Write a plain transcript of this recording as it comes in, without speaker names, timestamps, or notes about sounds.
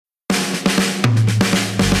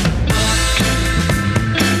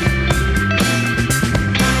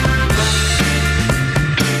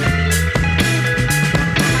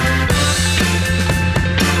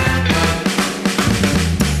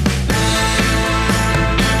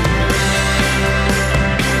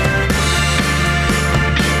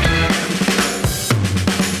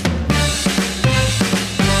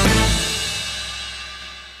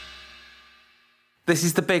This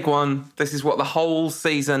is the big one. This is what the whole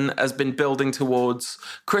season has been building towards.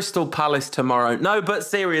 Crystal Palace tomorrow. No, but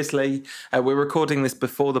seriously, we're recording this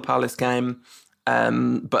before the Palace game,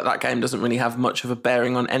 but that game doesn't really have much of a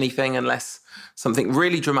bearing on anything unless something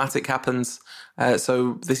really dramatic happens.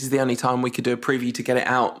 So this is the only time we could do a preview to get it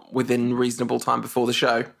out within reasonable time before the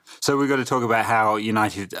show. So we've got to talk about how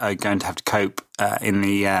United are going to have to cope in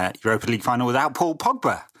the Europa League final without Paul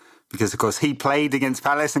Pogba. Because, of course, he played against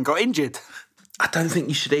Palace and got injured. I don't think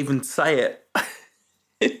you should even say it.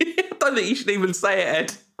 I don't think you should even say it,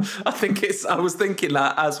 Ed. I was thinking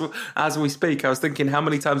that as we speak, I was thinking how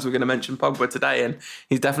many times we're going to mention Pogba today, and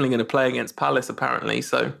he's definitely going to play against Palace, apparently.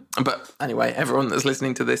 So, but anyway, everyone that's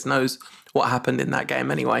listening to this knows what happened in that game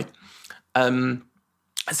anyway.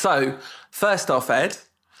 So, first off, Ed,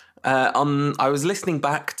 I was listening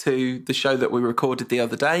back to the show that we recorded the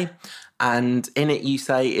other day, and in it you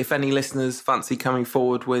say if any listeners fancy coming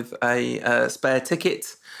forward with a spare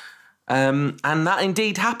ticket. And that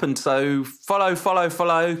indeed happened. So follow,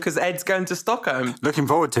 because Ed's going to Stockholm. Looking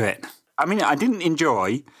forward to it. I mean, I didn't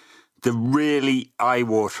enjoy the really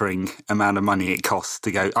eye-watering amount of money it costs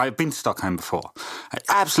to go. I've been to Stockholm before.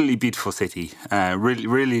 Absolutely beautiful city.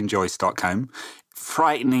 Really enjoy Stockholm.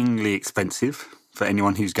 Frighteningly expensive for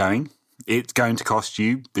anyone who's going. It's going to cost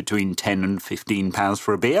you between £10 and £15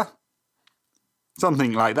 for a beer.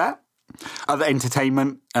 Something like that. Other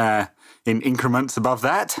entertainment in increments above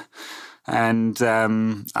that. And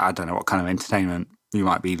I don't know what kind of entertainment you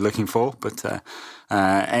might be looking for, but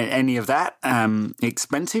any of that.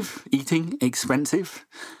 Expensive. Eating, expensive.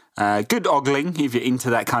 Good ogling if you're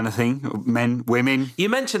into that kind of thing. Men, women. You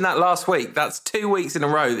mentioned that last week. That's 2 weeks in a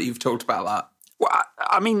row that you've talked about that. Well,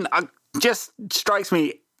 I mean, just strikes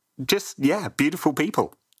me, beautiful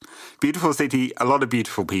people. Beautiful city, a lot of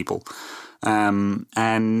beautiful people. It's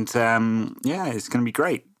going to be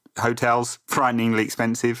great. Hotels, frighteningly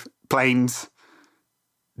expensive. Planes,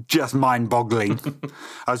 just mind-boggling.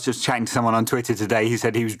 I was just chatting to someone on Twitter today who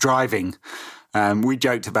said he was driving. We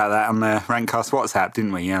joked about that on the Rantcast WhatsApp,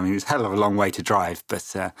 didn't we? I mean, it was a hell of a long way to drive, but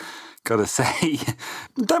got to say,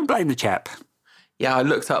 don't blame the chap. Yeah, I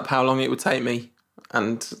looked up how long it would take me,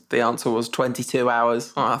 and the answer was 22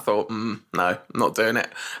 hours. I thought, no, I'm not doing it.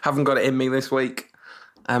 Haven't got it in me this week.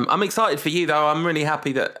 I'm excited for you, though. I'm really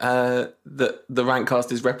happy that the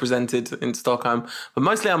Rantcast is represented in Stockholm. But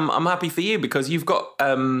mostly I'm happy for you because you've got,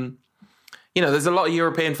 there's a lot of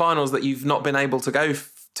European finals that you've not been able to go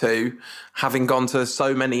to, having gone to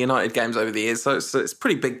so many United games over the years. So it's a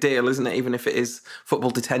pretty big deal, isn't it? Even if it is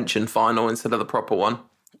football detention final instead of the proper one.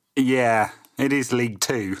 Yeah, it is League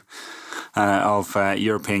Two of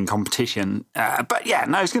European competition. But yeah,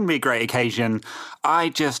 no, it's going to be a great occasion. I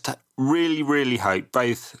just really, really hope,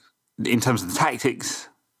 both in terms of the tactics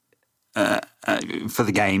for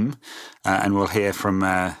the game, and we'll hear from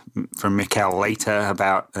Mikel later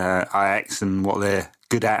about Ajax and what they're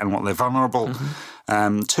good at and what they're vulnerable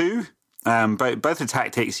to. Both the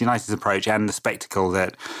tactics, United's approach, and the spectacle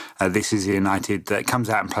that this is United that comes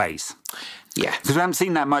out and plays. Yeah. Because we haven't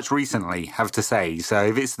seen that much recently, I have to say. So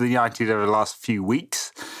if it's the United over the last few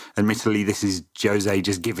weeks, admittedly, this is Jose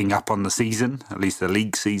just giving up on the season, at least the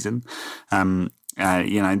league season.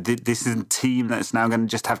 This is a team that's now going to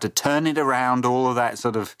just have to turn it around. All of that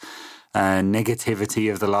sort of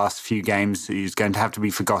negativity of the last few games is going to have to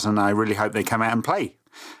be forgotten. I really hope they come out and play.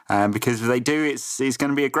 Because if they do, it's going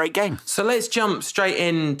to be a great game. So let's jump straight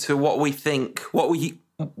into what we think.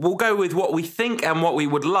 We'll go with what we think and what we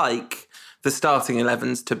would like the starting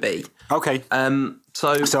 11s to be. Okay.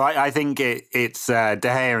 So I think it's De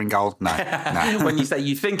Gea in goal. No. When you say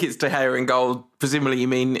you think it's De Gea in goal, presumably you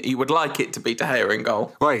mean you would like it to be De Gea in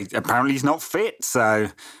goal. Well, apparently he's not fit, so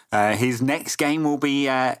his next game will be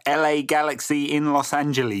LA Galaxy in Los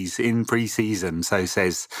Angeles in pre-season, so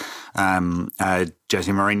says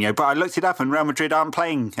Jose Mourinho. But I looked it up and Real Madrid aren't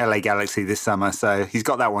playing LA Galaxy this summer, so he's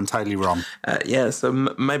got that one totally wrong. So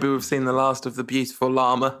maybe we've seen the last of the beautiful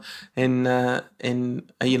llama in a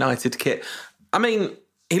United kit. I mean,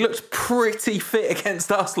 he looked pretty fit against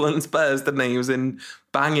Arsenal and Spurs, didn't he? He was in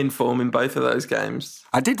banging form in both of those games.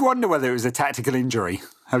 I did wonder whether it was a tactical injury,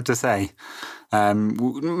 I have to say.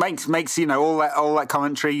 Makes all that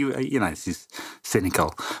commentary, this is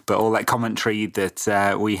cynical, but all that commentary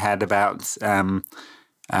that we had about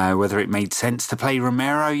whether it made sense to play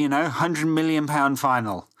Romero, £100 million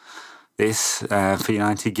final. This for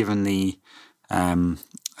United, given the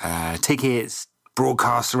tickets,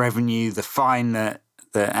 broadcast revenue, the fine that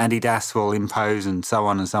Adidas will impose, and so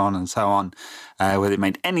on and so on and so on, whether it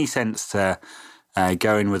made any sense to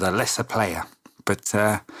go in with a lesser player. But,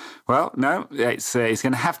 no, it's going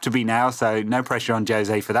to have to be now, so no pressure on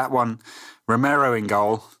Jose for that one. Romero in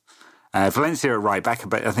goal. Valencia at right back,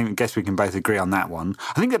 but I guess we can both agree on that one.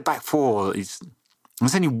 I think that back four there's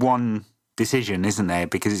only one decision, isn't there?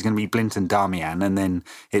 Because it's going to be Blint and Darmian, and then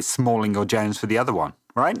it's Smalling or Jones for the other one,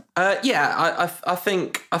 right? I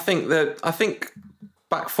think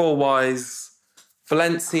back four wise,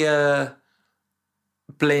 Valencia,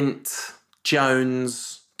 Blint,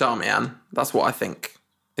 Jones, Darmian. That's what I think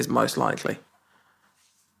is most likely.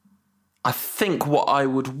 I think what I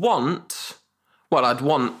would want, I'd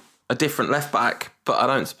want a different left back, but I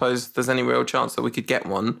don't suppose there's any real chance that we could get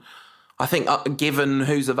one. I think given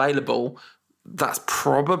who's available, that's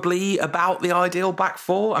probably about the ideal back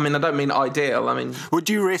four. I mean, I don't mean ideal. I mean, would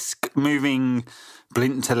you risk moving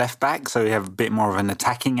Blint to left back so you have a bit more of an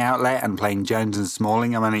attacking outlet and playing Jones and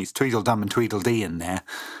Smalling? I mean, it's Tweedledum and Tweedledee in there.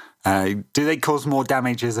 Do they cause more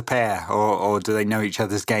damage as a pair, or do they know each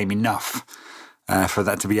other's game enough for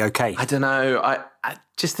that to be okay? I don't know. I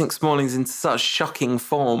just think Smalling's in such shocking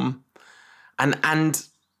form, and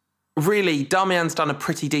really, Darmian's done a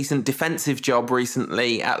pretty decent defensive job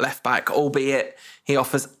recently at left back, albeit he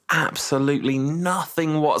offers absolutely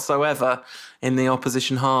nothing whatsoever in the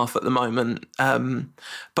opposition half at the moment.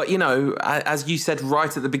 But, as you said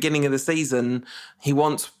right at the beginning of the season,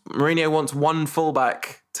 Mourinho wants one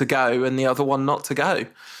fullback to go and the other one not to go.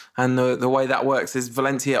 And the way that works is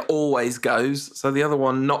Valencia always goes, so the other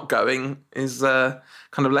one not going is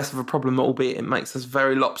kind of less of a problem, albeit it makes us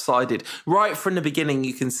very lopsided. Right from the beginning,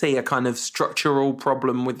 you can see a kind of structural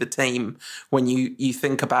problem with the team when you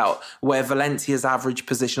think about where Valencia's average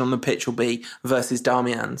position on the pitch will be versus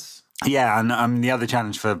Darmian's. Yeah, and the other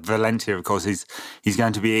challenge for Valencia, of course, is he's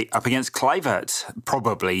going to be up against Kluivert,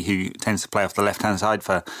 probably, who tends to play off the left-hand side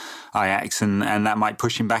for Ajax, and that might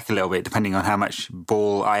push him back a little bit, depending on how much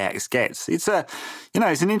ball Ajax gets. It's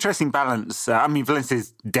it's an interesting balance. Valencia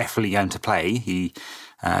is definitely going to play.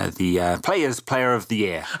 The Players' Player of the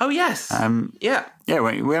Year. Oh yes, yeah.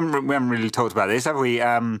 We haven't really talked about this, have we?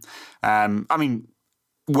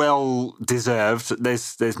 Well deserved.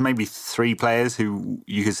 There's maybe three players who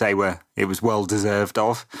you could say it was well deserved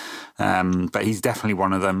of, but he's definitely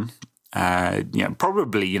one of them.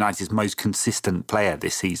 Probably United's most consistent player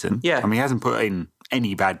this season. Yeah, he hasn't put in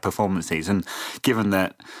any bad performances, and given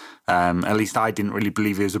that at least I didn't really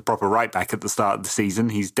believe he was a proper right back at the start of the season,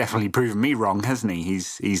 he's definitely proven me wrong, hasn't he?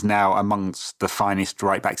 He's now amongst the finest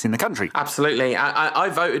right backs in the country. Absolutely, I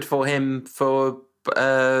voted for him for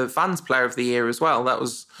Fans Player of the Year as well. That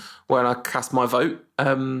was when I cast my vote,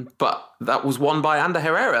 but that was won by Ander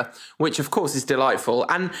Herrera, which of course is delightful,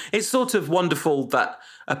 and it's sort of wonderful that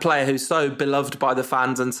a player who's so beloved by the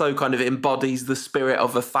fans and so kind of embodies the spirit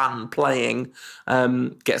of a fan playing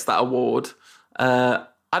gets that award.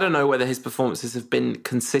 I don't know whether his performances have been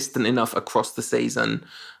consistent enough across the season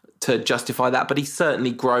to justify that, but he's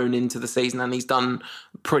certainly grown into the season and he's done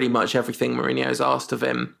pretty much everything Mourinho's asked of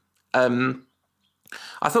him.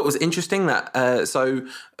 I thought it was interesting that so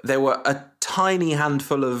there were a tiny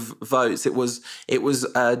handful of votes. It was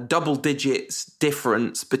double digits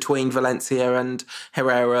difference between Valencia and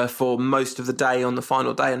Herrera for most of the day on the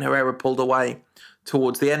final day, and Herrera pulled away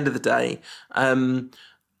towards the end of the day.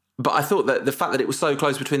 But I thought that the fact that it was so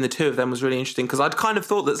close between the two of them was really interesting, because I'd kind of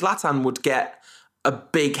thought that Zlatan would get a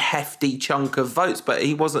big, hefty chunk of votes, but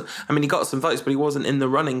he wasn't. I mean, he got some votes, but he wasn't in the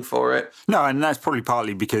running for it. No, and that's probably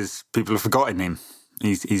partly because people have forgotten him.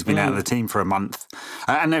 He's been out of the team for a month.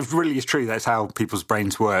 And it really is true. That's how people's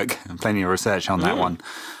brains work. Plenty of research on that one.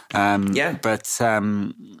 And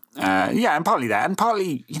partly that. And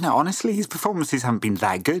partly, honestly, his performances haven't been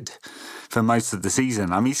that good for most of the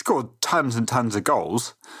season. He scored tons and tons of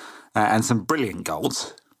goals and some brilliant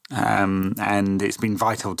goals. And it's been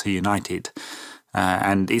vital to United.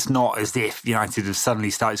 And it's not as if United have suddenly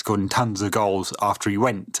started scoring tons of goals after he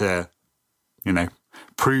went to,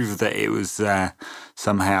 prove that it was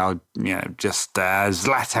somehow, just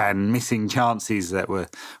Zlatan missing chances that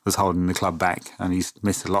was holding the club back, and he's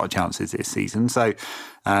missed a lot of chances this season. So,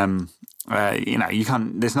 you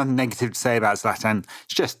can't. There's nothing negative to say about Zlatan.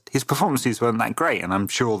 It's just his performances weren't that great, and I'm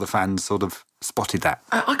sure the fans sort of spotted that.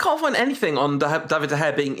 I can't find anything on David De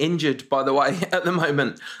Gea being injured, by the way, at the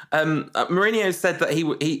moment. Mourinho said that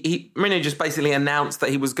Mourinho just basically announced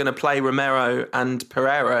that he was going to play Romero and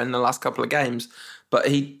Pereira in the last couple of games. But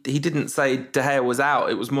he didn't say De Gea was out.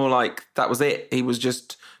 It was more like that was it. He was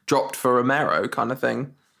just dropped for Romero kind of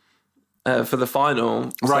thing for the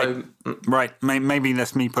final. Right, right. Maybe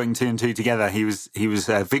that's me putting two and two together. He was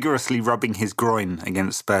vigorously rubbing his groin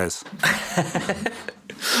against Spurs.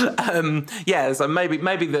 So maybe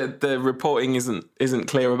the reporting isn't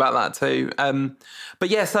clear about that too. But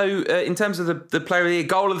yeah, so in terms of the player of the year,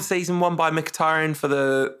 goal of the season won by Mkhitaryan for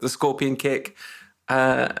the scorpion kick.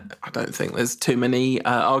 I don't think there's too many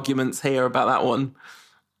arguments here about that one.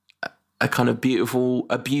 A kind of beautiful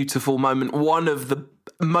moment. One of the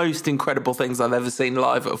most incredible things I've ever seen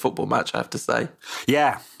live at a football match, I have to say.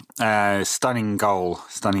 Yeah, stunning goal.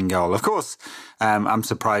 Of course, I'm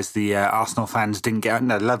surprised the Arsenal fans didn't get on.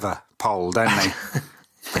 They love a poll, don't they?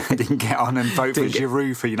 They didn't get on and vote for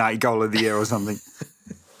Giroud for United Goal of the Year or something.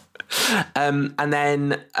 And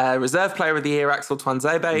then reserve player of the year, Axel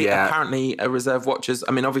Tuanzebe. Yeah. Apparently a reserve watchers.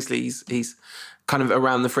 I mean, obviously he's kind of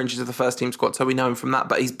around the fringes of the first team squad, so we know him from that,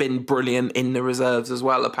 but he's been brilliant in the reserves as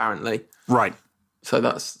well, apparently. Right. So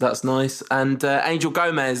that's nice. And Angel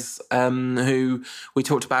Gomez, who we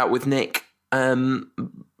talked about with Nick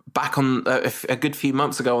back on a good few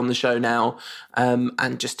months ago on the show now,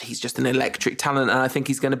 and he's just an electric talent, and I think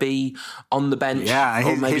he's going to be on the bench. Yeah,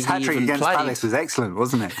 his hat-trick against Palace was excellent,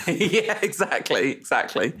 wasn't it? Yeah, exactly.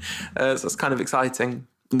 So it's kind of exciting.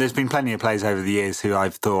 There's been plenty of players over the years who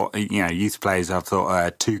I've thought, youth players I've thought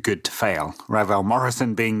are too good to fail. Ravel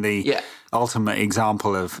Morrison being the ultimate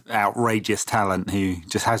example of outrageous talent who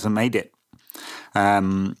just hasn't made it.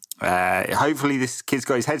 Hopefully this kid's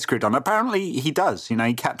got his head screwed on. Apparently he does.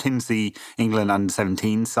 He captains the England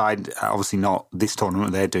under-17 side. Obviously not this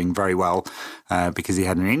tournament. They're doing very well because he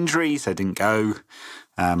had an injury, so didn't go.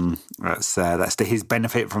 That's to his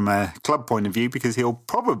benefit from a club point of view because he'll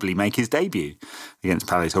probably make his debut against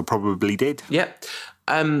Palace, or probably did. Yeah,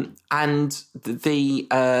 and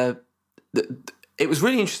it was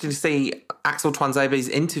really interesting to see Axel Tuanzebe's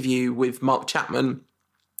interview with Mark Chapman,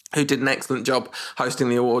 who did an excellent job hosting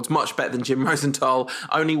the awards, much better than Jim Rosenthal.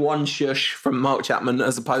 Only one shush from Mark Chapman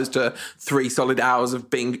as opposed to 3 solid hours of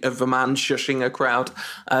a man shushing a crowd.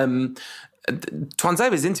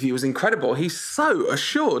 Tuanzebe's interview was incredible. He's so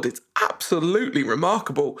assured. It's absolutely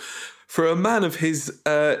remarkable. For a man of his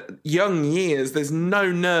young years, there's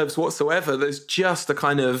no nerves whatsoever. There's just a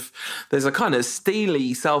kind of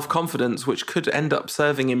steely self-confidence which could end up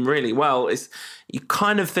serving him really well. You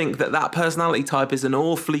kind of think that personality type is an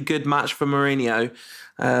awfully good match for Mourinho.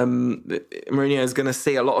 Mourinho is going to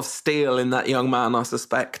see a lot of steel in that young man, I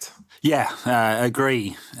suspect. Yeah,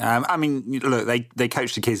 agree. I mean, look, they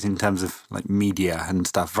coach the kids in terms of like media and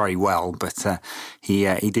stuff very well, but he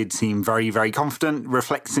did seem very, very confident,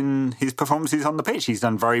 reflecting his performances on the pitch. He's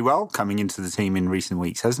done very well coming into the team in recent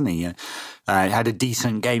weeks, hasn't he? Had a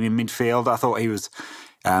decent game in midfield. I thought he was.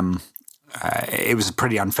 It was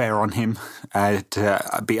pretty unfair on him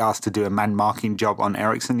to be asked to do a man-marking job on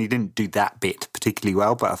Eriksen. He didn't do that bit particularly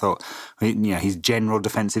well, but I thought his general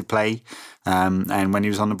defensive play and when he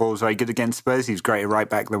was on the ball was very good against Spurs. He was great at right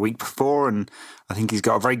back the week before, and I think he's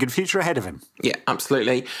got a very good future ahead of him. Yeah,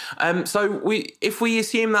 absolutely. So if we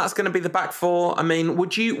assume that's going to be the back four, I mean,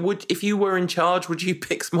 would if you were in charge, would you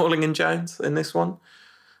pick Smalling and Jones in this one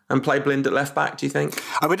and play Blind at left back? Do you think?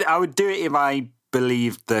 I would do it if I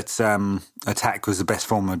believed that attack was the best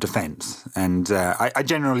form of defence, and I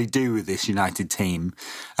generally do with this United team.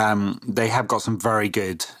 They have got some very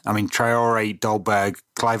good, Traore, Dolberg,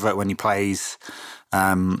 Kluivert when he plays,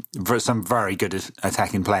 some very good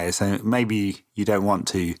attacking players. So maybe you don't want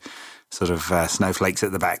to sort of snowflakes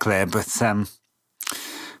at the back there, but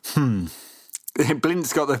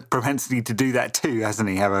Blind's got the propensity to do that too, hasn't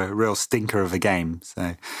he? Have a real stinker of a game.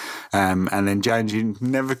 So, and then Jones, you're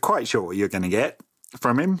never quite sure what you're going to get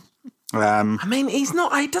from him. He's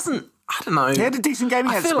not. He doesn't. I don't know. He had a decent game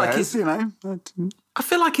against Spurs, I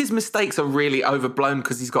feel like his mistakes are really overblown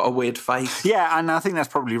because he's got a weird face. Yeah, and I think that's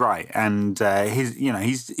probably right. And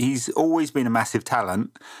he's always been a massive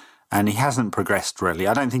talent. And he hasn't progressed, really.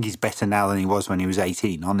 I don't think he's better now than he was when he was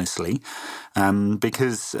 18, honestly,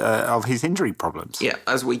 because of his injury problems. Yeah,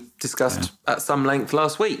 as we discussed at some length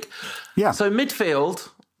last week. Yeah. So midfield,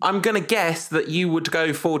 I'm going to guess that you would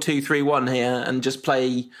go 4-2-3-1 here and just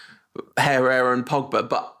play Herrera and Pogba.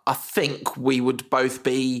 But I think we would both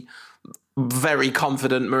be very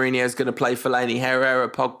confident Mourinho's going to play Fellaini, Herrera,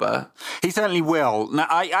 Pogba. He certainly will. Now,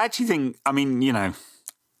 I actually think,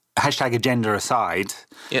 hashtag agenda aside,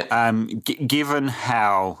 given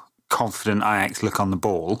how confident Ajax look on the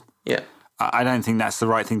ball, I don't think that's the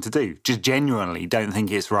right thing to do. Just genuinely don't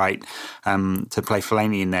think it's right to play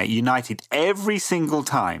Fellaini in there. United, every single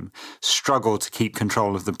time, struggle to keep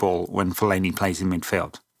control of the ball when Fellaini plays in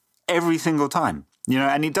midfield. Every single time.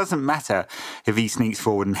 And it doesn't matter if he sneaks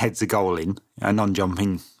forward and heads a goal in, a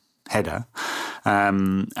non-jumping header,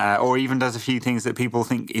 or even does a few things that people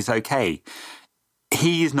think is okay.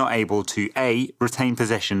 He is not able to, A, retain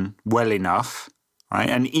possession well enough, right?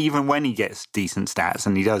 And even when he gets decent stats,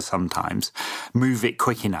 and he does sometimes, move it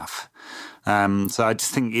quick enough. So I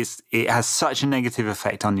just think it has such a negative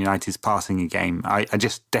effect on United's passing game. I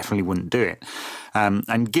just definitely wouldn't do it.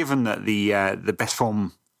 And given that the best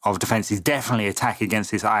form of defence is definitely attack against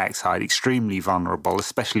this Ajax side, extremely vulnerable,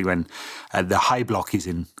 especially when the high block is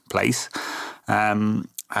in place.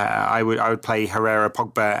 I would play Herrera,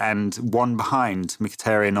 Pogba, and one behind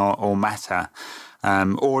Mkhitaryan or Mata,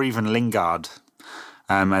 or even Lingard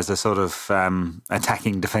as a sort of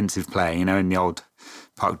attacking defensive player. In the old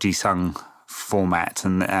Park Ji-sung format,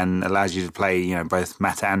 and allows you to play both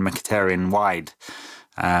Mata and Mkhitaryan wide.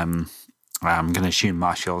 I'm going to assume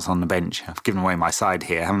Martial's on the bench. I've given away my side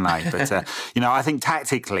here, haven't I? But, I think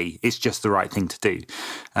tactically it's just the right thing to do.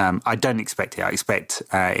 I don't expect it. I expect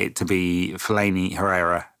it to be Fellaini,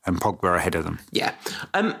 Herrera and Pogba ahead of them. Yeah.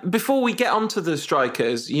 Before we get on to the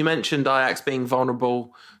strikers, you mentioned Ajax being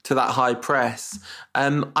vulnerable to that high press.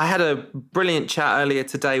 I had a brilliant chat earlier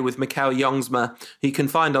today with Mikael Jongsma, who you can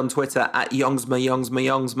find on Twitter at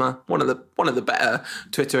Jongsma, one of the better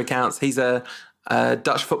Twitter accounts. He's a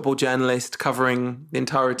Dutch football journalist covering the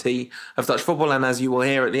entirety of Dutch football, and as you will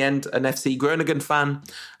hear at the end, an FC Groningen fan.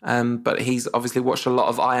 But he's obviously watched a lot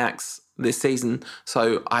of Ajax this season,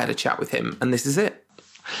 so I had a chat with him, and this is it.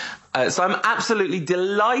 So I'm absolutely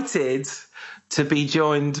delighted to be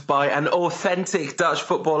joined by an authentic Dutch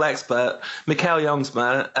football expert, Mikael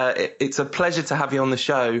Jongsma. It's a pleasure to have you on the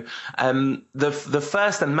show. The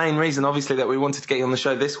first and main reason, obviously, that we wanted to get you on the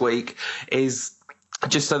show this week is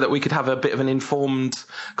just so that we could have a bit of an informed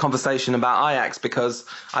conversation about Ajax, because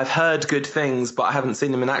I've heard good things, but I haven't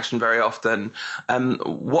seen them in action very often.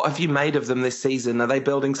 What have you made of them this season? Are they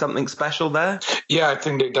building something special there? Yeah, I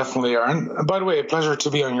think they definitely are. And by the way, a pleasure to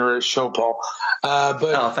be on your show, Paul.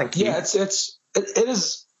 Thank you. Yeah,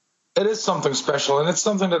 it is something special, and it's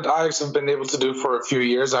something that Ajax have been able to do for a few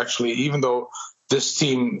years, actually, even though this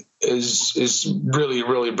team is really,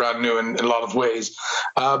 really brand new in a lot of ways.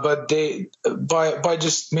 But they, by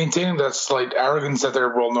just maintaining that slight arrogance that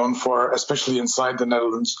they're well known for, especially inside the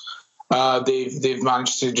Netherlands, they've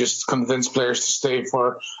managed to just convince players to stay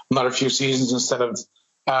for another few seasons instead of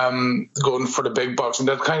going for the big bucks, and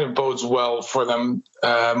that kind of bodes well for them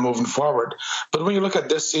moving forward. But when you look at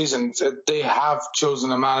this season, they have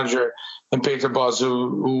chosen a manager in Peter Bosz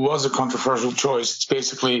who was a controversial choice. It's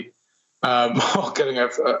basically getting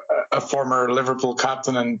a former Liverpool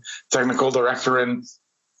captain and technical director in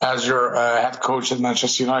as your head coach at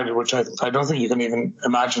Manchester United, which I don't think you can even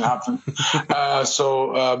imagine happen.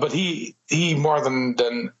 But he more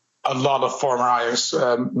than a lot of former Ajax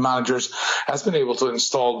managers has been able to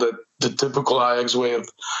install the typical Ajax way of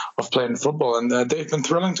playing football, and they've been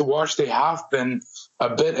thrilling to watch. They have been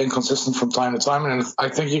a bit inconsistent from time to time, and I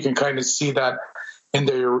think you can kind of see that in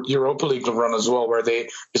their Europa League run as well, where they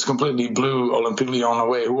just completely blew Olympique Lyon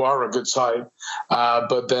away, who are a good side,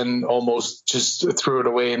 but then almost just threw it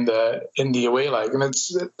away in the away leg. And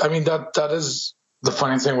that is the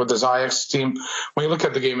funny thing with this Ajax team. When you look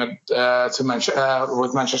at the game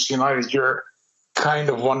with Manchester United, you're kind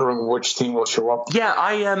of wondering which team will show up. Yeah,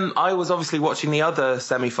 I was obviously watching the other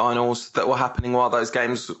semi-finals that were happening while those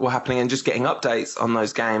games were happening and just getting updates on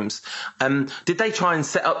those games. Did they try and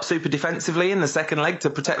set up super defensively in the second leg to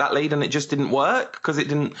protect that lead and it just didn't work because it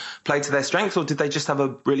didn't play to their strengths, or did they just have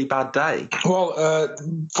a really bad day? Well,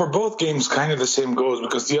 for both games, kind of the same goes,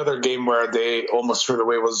 because the other game where they almost threw it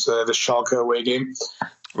away was the Schalke away game.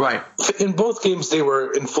 Right. In both games, they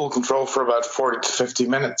were in full control for about 40 to 50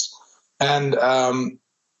 minutes. And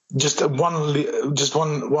just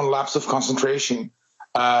one lapse of concentration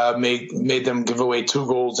made them give away 2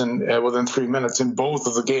 goals within 3 minutes in both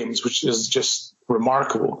of the games, which is just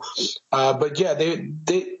remarkable. But yeah,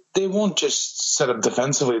 they won't just set up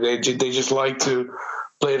defensively. They just like to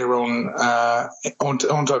play their own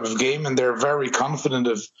type of game, and they're very confident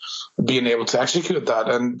of being able to execute that.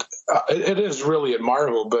 And it is really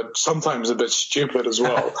admirable, but sometimes a bit stupid as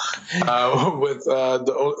well.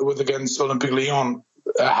 With against Olympique Lyon,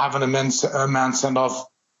 having a man sent off,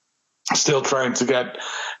 still trying to get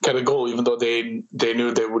a goal, even though they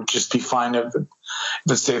knew they would just be fine if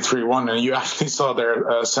they stayed 3-1. And you actually saw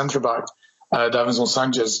their centre back, Davinson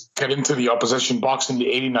Sanchez, get into the opposition box in the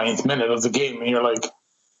 89th minute of the game, and you're like,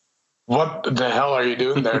 what the hell are you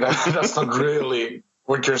doing there? That's not really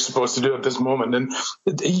what you're supposed to do at this moment. And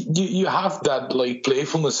you have that like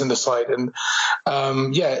playfulness in the side. And I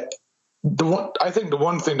think the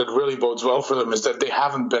one thing that really bodes well for them is that they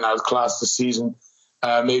haven't been outclassed this season,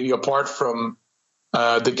 maybe apart from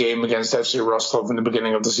the game against FC Rostov in the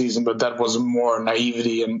beginning of the season, but that was more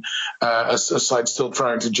naivety and a side still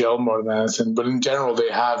trying to gel more than anything. But in general,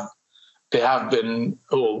 they have they have been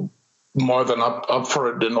more than up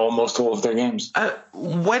for it in almost all of their games.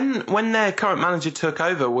 When their current manager took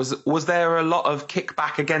over, was there a lot of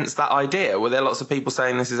kickback against that idea? Were there lots of people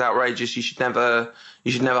saying this is outrageous? You should never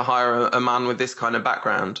hire a man with this kind of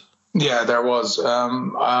background. Yeah, there was.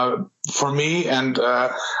 For me and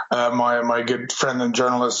my good friend and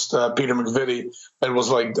journalist Peter McVitie, it was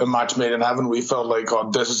like a match made in heaven. We felt like,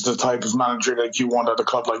 oh, this is the type of manager that you want at a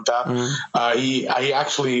club like that. He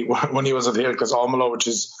actually, when he was at Heracles Almelo, which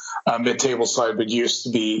is a mid-table side but used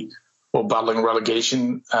to be battling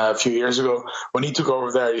relegation a few years ago, when he took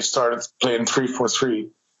over there, he started playing 3-4-3.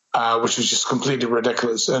 Which was just completely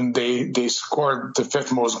ridiculous. And they scored the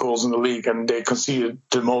 5th most goals in the league, and they conceded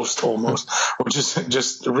the most almost, which is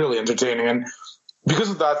just really entertaining. And because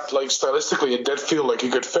of that, like stylistically, it did feel like a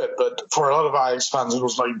good fit. But for a lot of Ajax fans, it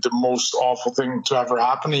was like the most awful thing to ever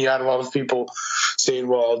happen. And you had a lot of people saying,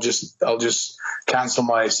 "Well, I'll just cancel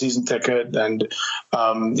my season ticket." And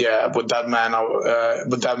with that man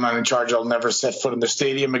in charge, I'll never set foot in the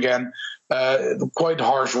stadium again. Quite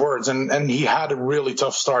harsh words, and he had a really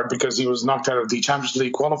tough start because he was knocked out of the Champions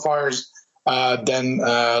League qualifiers, then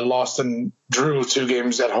lost and drew 2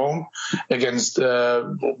 games at home against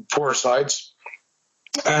poor sides,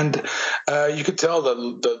 and you could tell that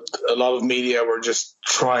a lot of media were just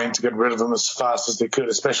trying to get rid of him as fast as they could,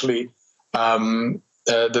 especially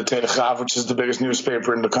the Telegraaf, which is the biggest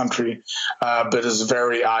newspaper in the country, but is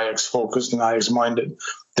very Ajax focused and Ajax minded.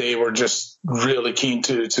 They were just really keen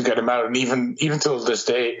to get him out, and even till this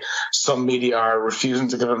day, some media are refusing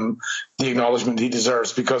to give him the acknowledgement he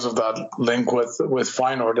deserves because of that link with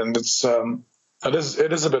Feyenoord. And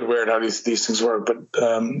it is a bit weird how these things work, but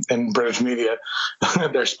in British media,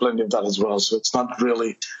 there's plenty of that as well. So it's not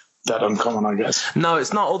really that uncommon, I guess. No,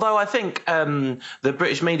 it's not. Although I think the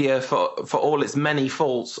British media, for all its many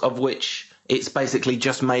faults, of which it's basically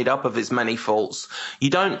just made up of its many faults, you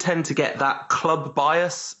don't tend to get that club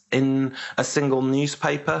bias in a single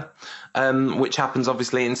newspaper, which happens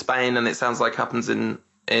obviously in Spain, and it sounds like happens in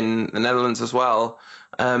the Netherlands as well.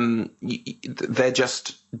 They're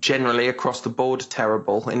just generally across the board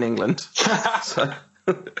terrible in England. So.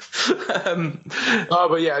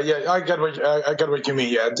 But yeah, I get what you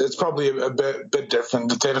mean. Yeah, it's probably a bit different.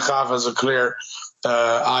 The Telegraaf has a clear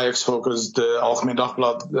Ajax focus. The Algemeen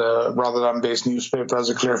Dagblad, rather than based newspaper, has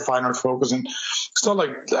a clear Feyenoord focus. And it's not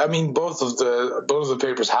like, I mean, both of the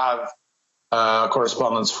papers have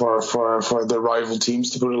correspondence for the rival teams,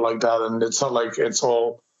 to put it like that. And it's not like it's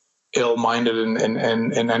all ill-minded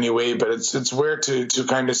in any way. But it's weird to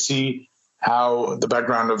kind of see how the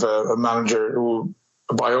background of a manager who,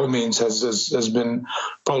 by all means, has been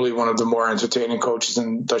probably one of the more entertaining coaches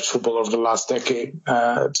in Dutch football over the last decade.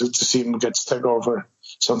 To see him get stuck over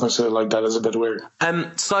something so like that is a bit weird.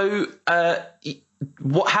 How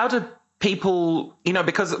do people,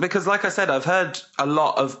 because like I said, I've heard a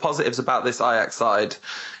lot of positives about this Ajax side.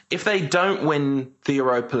 If they don't win the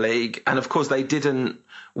Europa League, and of course they didn't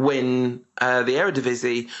win the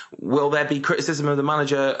Eredivisie, will there be criticism of the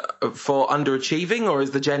manager for underachieving, or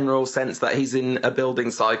is the general sense that he's in a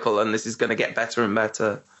building cycle and this is going to get better and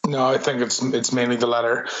better? No, I think it's mainly the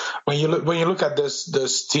latter. When you look at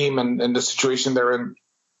this team and the situation they're in,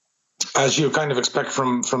 as you kind of expect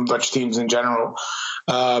from Dutch teams in general,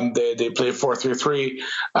 they play 4-3-3.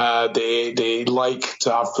 They like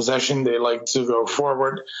to have possession. They like to go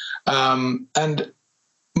forward, and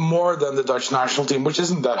more than the Dutch national team, which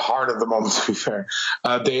isn't that hard at the moment, to be fair.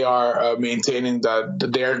 They are maintaining that,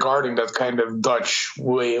 they are guarding that kind of Dutch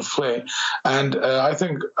way of play. And I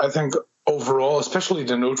think overall, especially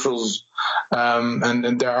the neutrals,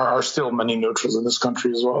 and there are still many neutrals in this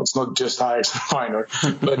country as well. It's not just Ajax and Feyenoord.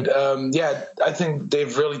 But I think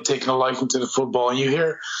they've really taken a liking to the football. And you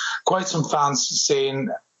hear quite some fans saying,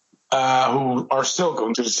 who are still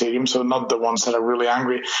going to the stadium, so not the ones that are really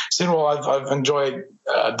angry, saying, well, I've enjoyed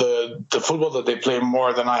the football that they play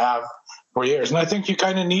more than I have for years. And I think you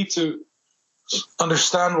kind of need to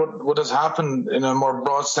understand what has happened in a more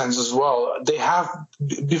broad sense as well. They have,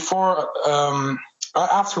 before,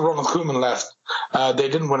 after Ronald Koeman left, they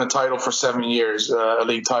didn't win a title for 7 years, a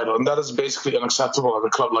league title, and that is basically unacceptable at a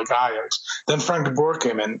club like Ajax. Then Frank de Boer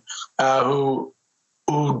came in, who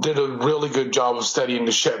did a really good job of steadying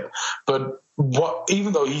the ship. But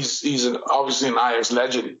even though he's obviously an Ajax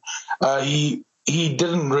legend, he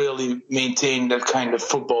didn't really maintain that kind of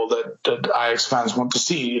football that Ajax fans want to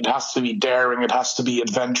see. It has to be daring, it has to be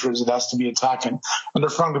adventurous, it has to be attacking. Under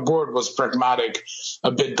Frank de Boer, it was pragmatic, a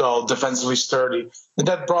bit dull, defensively sturdy, and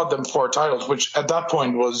that brought them 4 titles, which at that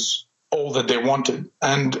point was all that they wanted.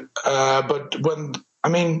 And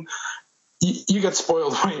you get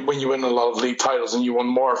spoiled when you win a lot of league titles, and you want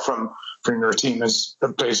more from Premier team is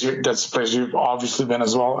a place that's a place you've obviously been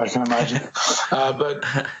as well, I can imagine.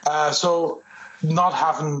 So not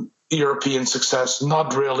having European success,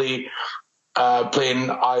 not really playing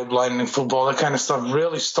eye-blinding football, that kind of stuff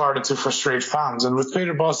really started to frustrate fans. And with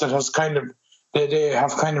Peter Bosz, they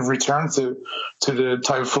have kind of returned to the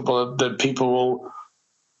type of football that people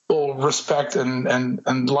will respect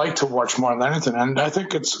and like to watch more than anything. And I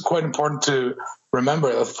think it's quite important to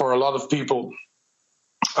remember that for a lot of people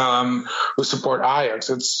who support Ajax,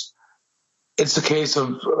 it's a case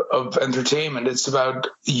of entertainment. It's about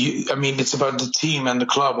it's about the team and the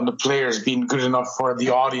club and the players being good enough for the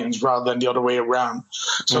audience rather than the other way around.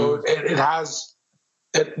 So it has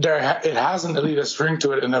an elitist ring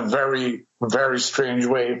to it in a very, very strange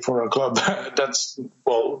way for a club that's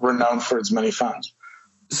renowned for its many fans.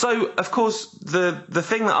 So, of course, the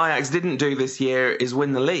thing that Ajax didn't do this year is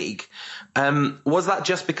win the league. Was that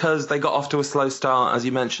just because they got off to a slow start, as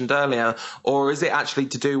you mentioned earlier, or is it actually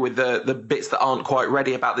to do with the bits that aren't quite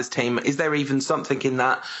ready about this team? Is there even something in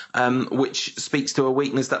that which speaks to a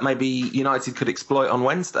weakness that maybe United could exploit on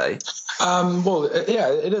Wednesday?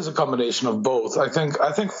 It is a combination of both. I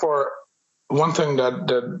think for one thing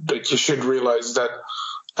that you should realize that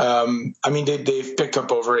they've picked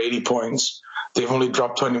up over 80 points. They've only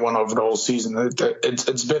dropped 21 over the whole season.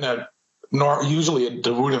 It's been usually it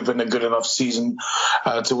would have been a good enough season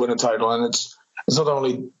to win a title, and it's not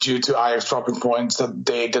only due to Ajax dropping points that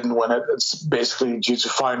they didn't win it. It's basically due to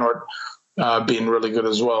Feyenoord being really good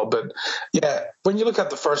as well. But yeah, when you look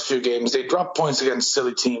at the first few games, they dropped points against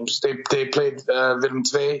silly teams. They played Willem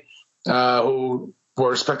II, who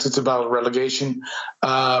were expected to battle relegation.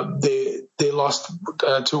 They lost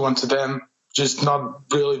 2-1 to them. Just not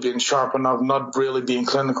really being sharp enough, not really being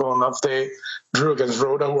clinical enough. They drew against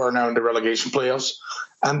Roda, who are now in the relegation playoffs.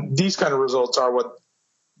 And these kind of results are what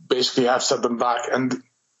basically have set them back. And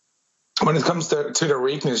when it comes to their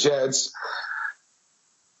weakness, it's,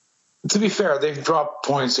 to be fair, they've dropped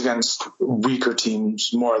points against weaker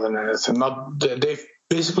teams more than anything. They've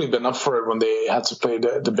basically been up for it when they had to play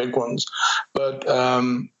the big ones. But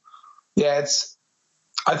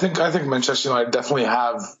I think Manchester United definitely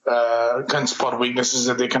have can spot weaknesses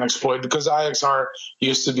that they can exploit, because Ajax are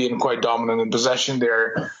used to being quite dominant in possession.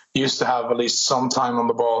 They're used to have at least some time on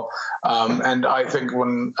the ball, and I think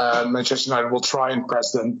when Manchester United will try and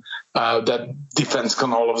press them, that defense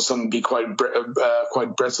can all of a sudden be quite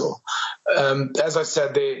brittle. As I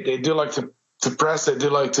said, they do like to press. They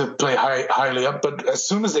do like to play highly up, but as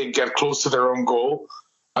soon as they get close to their own goal,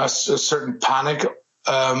 a certain panic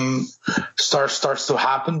starts to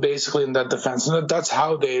happen basically in that defense, and that's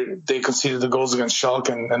how they conceded the goals against Schalke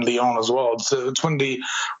and Lyon as well. So it's when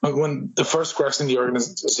the first cracks in the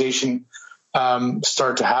organization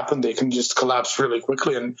start to happen, they can just collapse really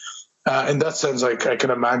quickly. And in that sense, I can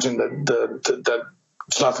imagine that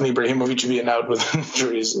Zlatan Ibrahimovic being out with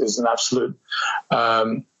injuries is an absolute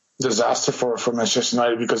disaster for Manchester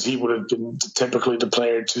United, because he would have been typically the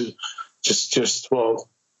player to just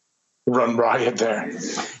run riot there.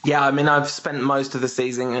 Yeah, I've spent most of the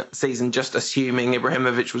season just assuming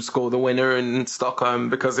Ibrahimovic would score the winner in Stockholm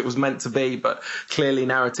because it was meant to be, but clearly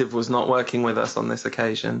narrative was not working with us on this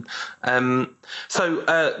occasion. So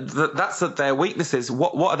that's their weaknesses.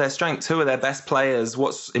 What are their strengths? Who are their best players?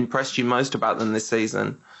 What's impressed you most about them this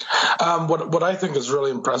season? What I think is really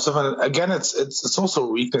impressive, and again, it's also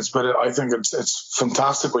a weakness, but I think it's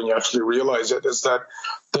fantastic when you actually realize it, is that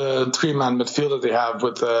the three-man midfield that they have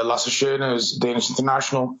with Lasse Schöne, who's Danish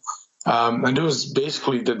international, and who is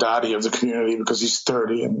basically the daddy of the community because he's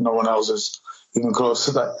 30 and no one else is even close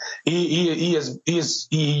to that. He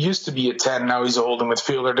used to be a 10, now he's a holding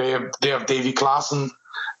midfielder. They have Davy Klaassen,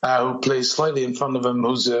 who plays slightly in front of him,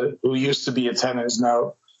 who used to be a 10 and is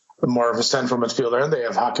now more of a central midfielder. And they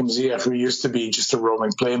have Hakim Ziyech, who used to be just a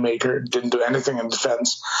roaming playmaker, didn't do anything in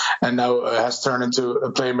defense, and now has turned into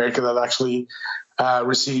a playmaker that actually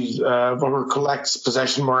receives or collects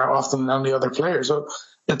possession more often than the other players. So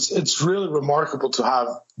it's really remarkable to have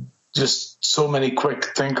just so many quick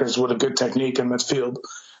thinkers with a good technique in midfield.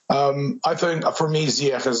 I think for me,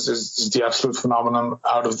 Ziyech is the absolute phenomenon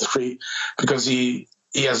out of the three, because he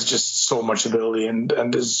has just so much ability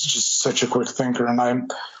and is just such a quick thinker. And I'm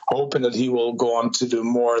hoping that he will go on to do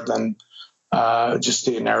more than just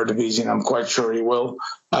stay in Eredivisie, and I'm quite sure he will.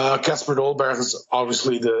 Kasper Dolberg is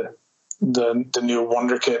obviously the new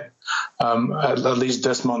wonder kid. At least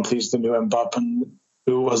this month, he's the new Mbappe,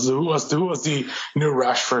 who was the new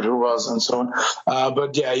Rashford, who was, and so on.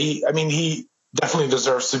 But yeah, he definitely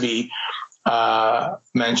deserves to be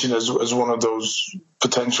mentioned as one of those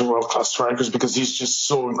potential world-class strikers, because he's just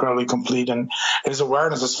so incredibly complete, and his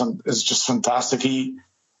awareness is just fantastic.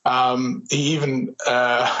 He even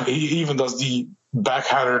does the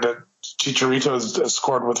backhander that Chicharito has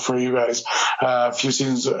scored with for you guys a few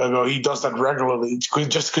seasons ago. He does that regularly,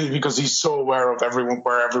 just because he's so aware of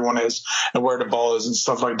where everyone is and where the ball is and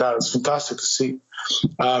stuff like that. It's fantastic to see.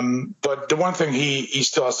 But the one thing he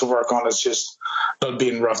still has to work on is just not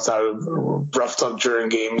being roughed up during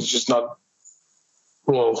games. Just not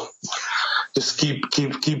just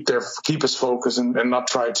keep his focus and not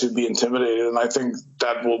try to be intimidated. And I think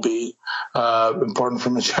that will be important for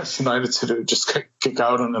Manchester United to just kick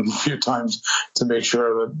out on him a few times to make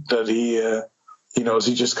sure that he knows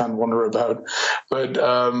he just can't wander about. But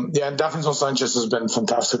Davinson Sanchez has been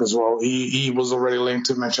fantastic as well. He was already linked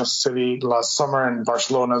to Manchester City last summer and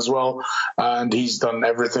Barcelona as well, and he's done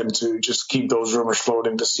everything to just keep those rumours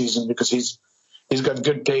floating this season because he's got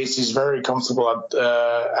good pace. He's very comfortable at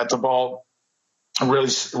the ball. Really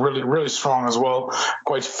strong as well.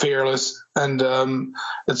 Quite fearless, and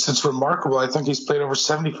it's remarkable. I think he's played over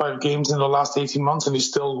 75 games in the last 18 months, and he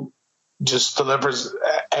still just delivers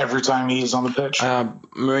every time he's on the pitch.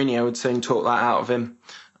 Mourinho would soon talk that out of him.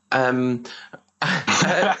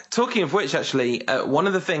 Talking of which, actually, one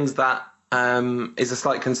of the things that is a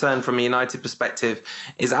slight concern from a United perspective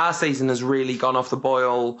is our season has really gone off the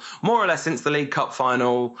boil more or less since the League Cup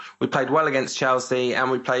final. We played well against Chelsea and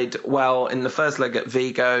we played well in the first leg at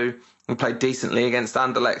Vigo. We played decently against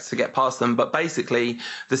Anderlecht to get past them. But basically,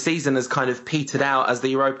 the season has kind of petered out as the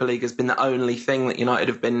Europa League has been the only thing that United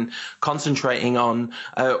have been concentrating on,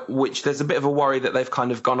 which there's a bit of a worry that they've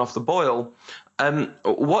kind of gone off the boil.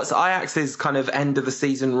 What's Ajax's kind of end of the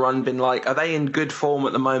season run been like? Are they in good form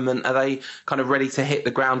at the moment? Are they kind of ready to hit the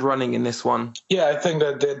ground running in this one? Yeah, I think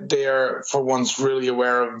that they are, for once, really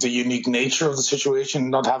aware of the unique nature of the situation,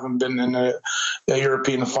 not having been in a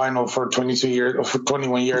European final for 22 years or for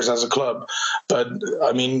 21 years as a club. But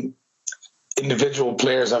I mean, individual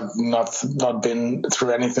players have not been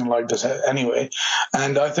through anything like this anyway,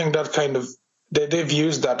 and I think that kind of. They've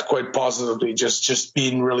used that quite positively, just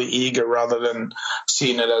being really eager rather than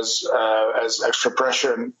seeing it as extra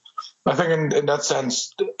pressure. And I think in that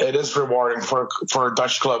sense, it is rewarding for a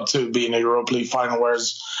Dutch club to be in a Europa League final.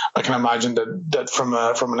 Whereas I can imagine that from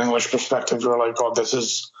an English perspective, you're like, oh, this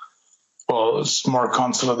is it's more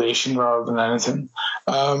consolidation rather than anything.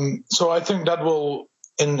 So I think that will.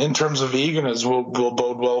 In terms of eagerness, will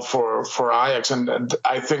bode well for Ajax, and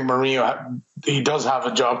I think Mourinho he does have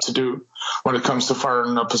a job to do when it comes to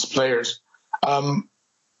firing up his players.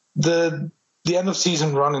 The end of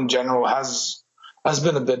season run in general has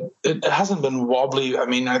been a bit. It hasn't been wobbly. I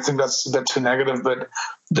mean, I think that's a bit too negative. But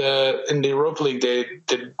in the Europa League, they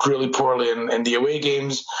did really poorly in the away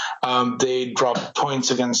games. They dropped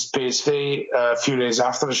points against PSV a few days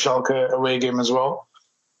after the Schalke away game as well.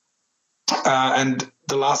 And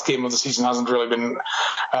the last game of the season hasn't really been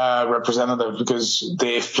representative because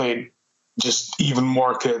they've played just even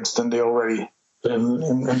more kids than they already in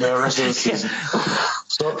the rest of the season.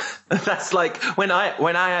 So that's like when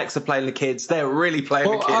Ajax are playing the kids, they're really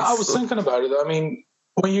playing the kids. I was thinking about it. I mean,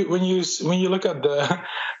 when you look at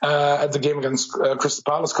the game against Crystal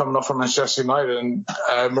Palace coming up from Manchester United, and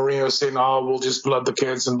Mourinho saying, "Oh, we'll just blood the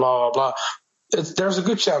kids," and blah blah blah. There's a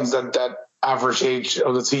good chance that average age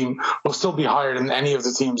of the team will still be higher than any of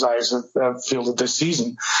the teams I have fielded this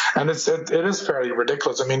season, and it is fairly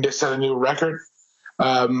ridiculous. I mean, they set a new record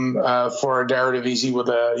for Eredivisie with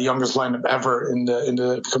the youngest lineup ever in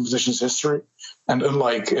the competition's history, and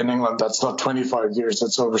unlike in England, that's not 25 years;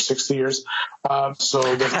 that's over 60 years. So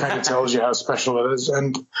that kind of tells you how special it is,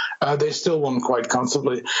 and they still won quite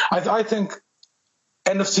comfortably. I think.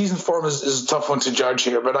 End of season form is a tough one to judge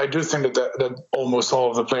here, but I do think that almost all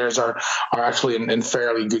of the players are actually in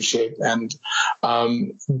fairly good shape, and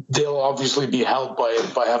they'll obviously be helped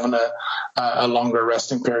by having a longer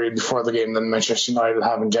resting period before the game than Manchester United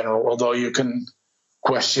have in general. Although you can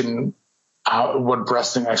question what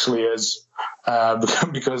resting actually is,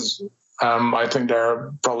 because I think there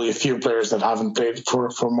are probably a few players that haven't played for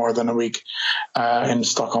more than a week in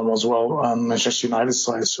Stockholm as well on Manchester United's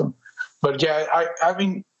side. So. But yeah, I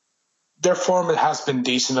mean, their form has been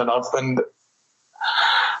decent enough, and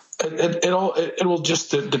it will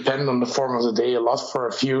just depend on the form of the day a lot for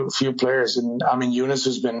a few players. And I mean, Yunus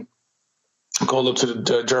has been called up to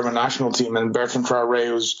the German national team, and Bertrand Traoré,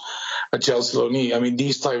 who's a Chelsea loanee. I mean,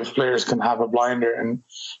 these type of players can have a blinder and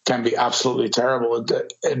can be absolutely terrible.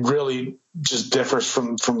 It really just differs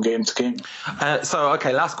from game to game.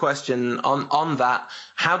 Okay, last question on that.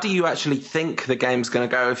 How do you actually think the game's going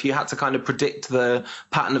to go? If you had to kind of predict the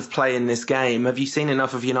pattern of play in this game, have you seen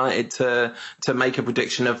enough of United to make a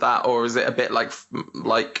prediction of that, or is it a bit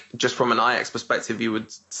like just from an Ajax perspective, you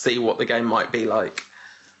would see what the game might be like?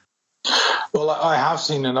 Well, I have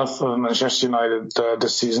seen enough of Manchester United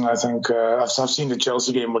this season. I think I've seen the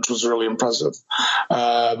Chelsea game, which was really impressive.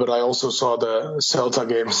 But I also saw the Celta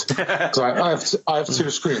games. So I have two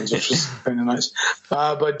screens, which is kind of nice.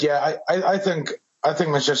 But yeah, I think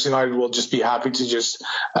Manchester United will just be happy to just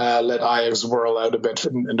let Ajax whirl out a bit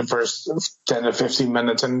in the first 10 to 15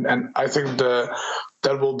 minutes. And I think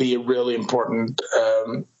that will be a really important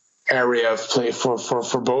area of play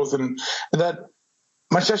for both. And that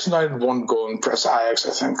Manchester United won't go and press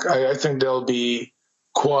Ajax, I think they'll be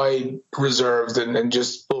quite reserved and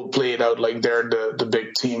just will play it out like they're the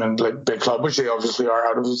big team and like big club, which they obviously are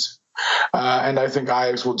out of it. And I think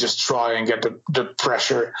Ajax will just try and get the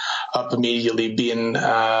pressure up immediately. Being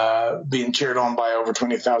cheered on by over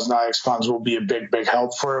 20,000 Ajax fans will be a big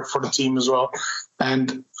help for the team as well.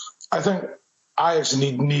 And I think Ajax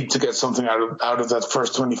need to get something out of that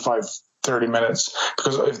first 25-30 minutes,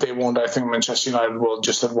 because if they won't, I think Manchester United will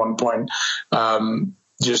just at one point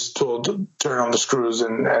just told turn on the screws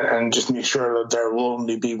and just make sure that there will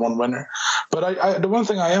only be one winner. But the one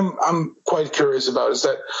thing I'm quite curious about is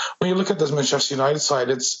that when you look at this Manchester United side,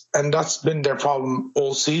 and that's been their problem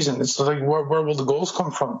all season. It's like where will the goals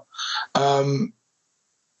come from?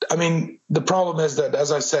 I mean, the problem is that,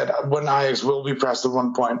 as I said, when Ajax will be pressed at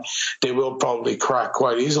one point, they will probably crack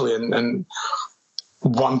quite easily, and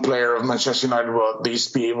one player of Manchester United will at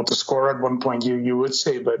least be able to score at one point, you would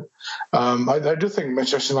say. But I do think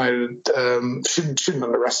Manchester United shouldn't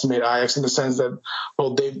underestimate Ajax in the sense that,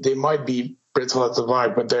 well, they might be brittle at the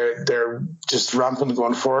back, but they're just rampant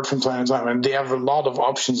going forward from time to time, and they have a lot of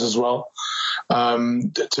options as well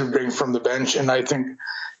to bring from the bench. And I think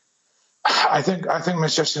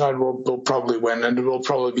Manchester United will probably win, and it will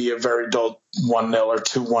probably be a very dull 1-0 or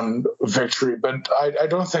 2-1 victory. But I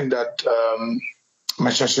don't think that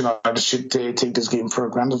Manchester United should take this game for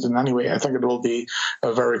granted in any way. I think it will be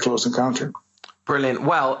a very close encounter. Brilliant.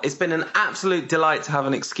 Well, it's been an absolute delight to have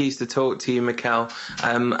an excuse to talk to you, Mikel.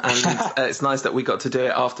 And it's nice that we got to do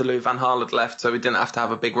it after Louis van Gaal had left, so we didn't have to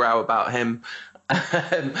have a big row about him.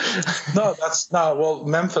 No, that's not. Well,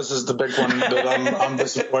 Memphis is the big one that I'm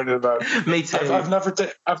disappointed about. Me too. I've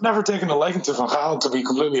never taken a liking to Van Gaal, to be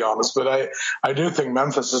completely honest, but I do think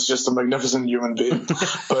Memphis is just a magnificent human being.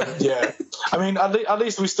 But yeah, I mean, at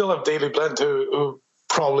least we still have Daley Blind, who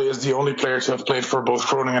probably is the only player to have played for both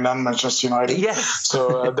Groningen and Manchester United. Yes.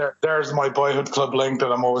 So there's my boyhood club link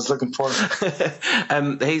that I'm always looking for.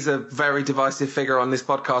 He's a very divisive figure on this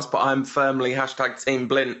podcast, but I'm firmly #Team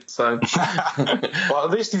Blint. So, well,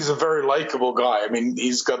 at least he's a very likable guy. I mean,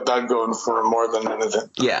 he's got that going for him more than anything.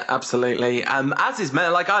 Yeah, absolutely. As is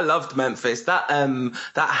I loved Memphis. That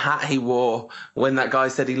hat he wore when that guy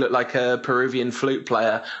said he looked like a Peruvian flute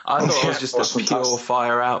player. I thought it was just a pure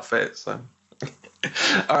fire outfit. So.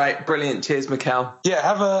 All right, brilliant. Cheers, Mikel. Yeah,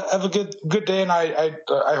 have a good day, and I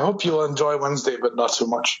hope you'll enjoy Wednesday, but not too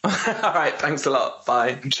much. All right, thanks a lot.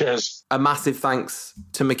 Bye. Cheers. A massive thanks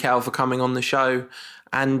to Mikel for coming on the show,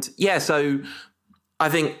 and yeah, so I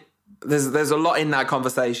think there's a lot in that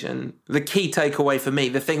conversation. The key takeaway for me,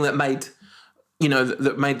 the thing that made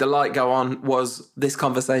the light go on, was this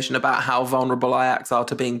conversation about how vulnerable Ajax are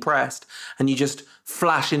to being pressed, and you just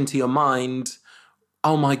flash into your mind,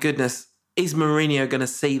 oh my goodness, is Mourinho going to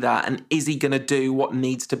see that, and is he going to do what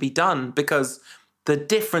needs to be done? Because the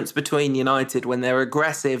difference between United when they're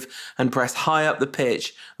aggressive and press high up the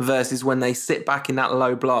pitch versus when they sit back in that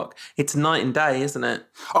low block, it's night and day, isn't it?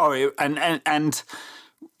 Oh, and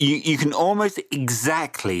you can almost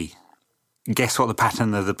exactly guess what the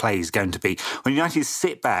pattern of the play is going to be. When United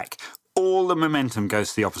sit back, all the momentum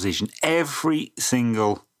goes to the opposition every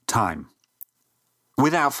single time,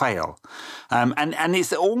 without fail. And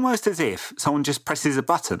it's almost as if someone just presses a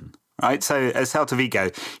button, right? So at Celta Vigo,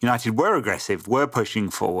 United were aggressive, were pushing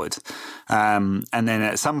forward. And then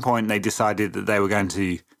at some point they decided that they were going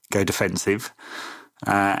to go defensive.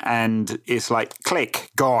 And it's like, click,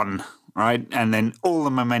 gone, right? And then all the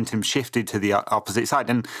momentum shifted to the opposite side.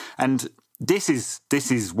 And this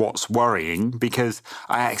is what's worrying, because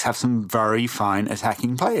Ajax have some very fine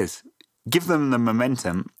attacking players. Give them the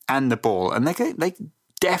momentum and the ball, and they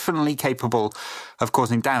definitely capable of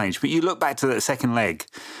causing damage. But you look back to that second leg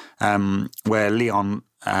where Lyon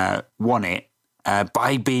won it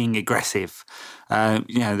by being aggressive.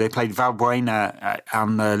 They played Valbuena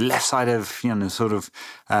on the left side of a sort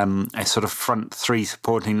of front three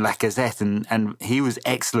supporting Lacazette, and he was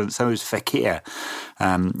excellent. So was Fekir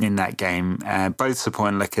in that game, both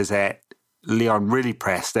supporting Lacazette. Lyon really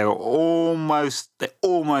pressed. They're almost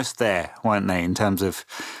there, weren't they, in terms of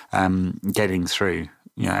getting through?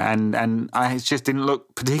 And I just didn't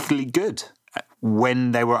look particularly good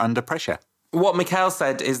when they were under pressure. what Mikel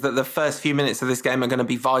said is that the first few minutes of this game are going to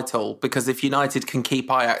be vital, because if United can keep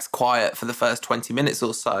Ajax quiet for the first 20 minutes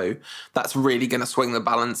or so, that's really going to swing the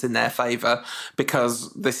balance in their favour,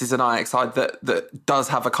 because this is an Ajax side that does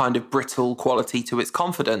have a kind of brittle quality to its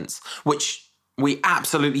confidence, which we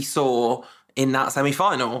absolutely saw in that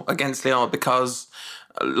semi-final against Lyon, because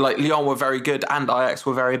Lyon were very good and Ajax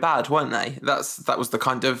were very bad, weren't they? That was the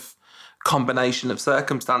kind of combination of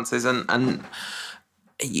circumstances, and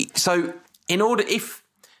so in order, if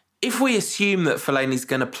we assume that Fellaini's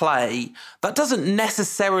going to play, that doesn't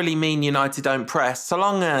necessarily mean United don't press, so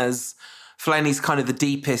long as Fellaini's kind of the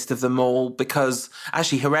deepest of them all, because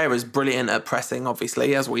actually Herrera's brilliant at pressing,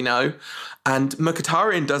 obviously, as we know, and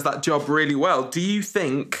Mkhitaryan does that job really well. Do you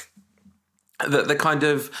think that the kind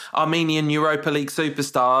of Armenian Europa League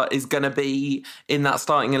superstar is going to be in that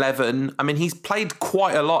starting 11? I mean, he's played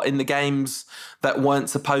quite a lot in the games that weren't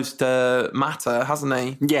supposed to matter, hasn't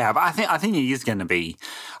he? Yeah, but I think he is going to be.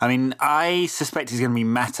 I mean, I suspect he's going to be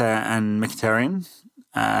Mata and Mkhitaryan.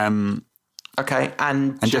 Okay,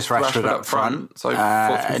 and just Rashford up front. So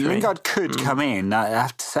 4-3-3. Lingard could come in. I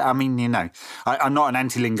have to say, I mean, I'm not an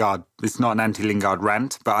anti-Lingard. It's not an anti-Lingard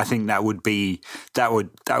rant, but I think that would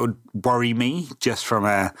worry me just from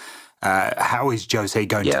a how is Jose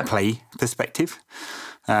going to play perspective.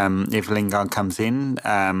 If Lingard comes in,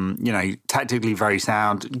 tactically very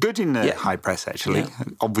sound, good in the high press actually,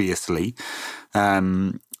 obviously,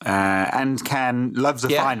 and loves a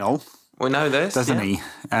final. We know this, doesn't he?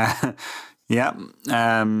 Yeah.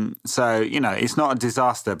 So, it's not a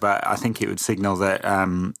disaster, but I think it would signal that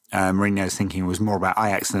Mourinho's thinking was more about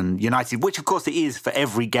Ajax than United, which of course it is for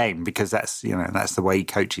every game, because that's the way he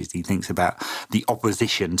coaches. He thinks about the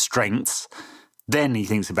opposition strengths, then he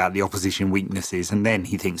thinks about the opposition weaknesses, and then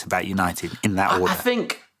he thinks about United in that order. I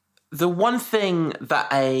think the one thing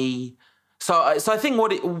that so I think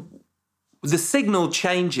the signal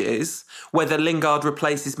changes whether Lingard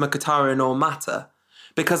replaces Mkhitaryan or Mata.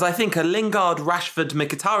 Because I think a Lingard, Rashford,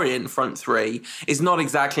 Mkhitaryan front three is not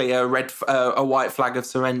exactly a white flag of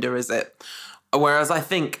surrender, is it? Whereas I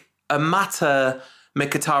think a Mata,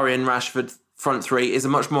 Mkhitaryan, Rashford front three is a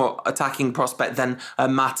much more attacking prospect than a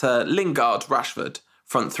Mata, Lingard, Rashford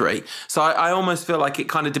front three. So I almost feel like it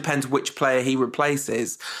kind of depends which player he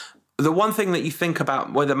replaces. The one thing that you think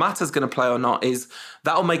about whether Mata's going to play or not is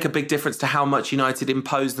that'll make a big difference to how much United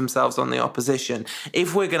impose themselves on the opposition.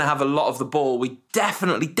 If we're going to have a lot of the ball, we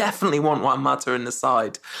definitely want Juan Mata in the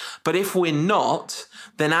side. But if we're not,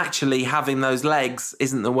 then actually having those legs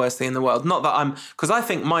isn't the worst thing in the world. Not that because I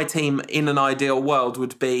think my team in an ideal world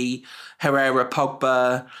would be Herrera,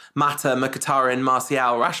 Pogba, Mata, Mkhitaryan,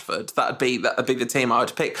 Martial, Rashford. That'd be the team I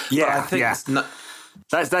would pick. Yeah, but I think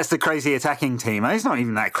That's the crazy attacking team. It's not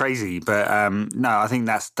even that crazy, but no, I think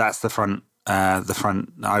that's the front. The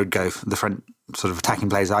front I would go for, the front sort of attacking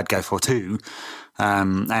players I'd go for too,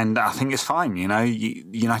 and I think it's fine.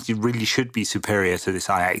 United really should be superior to this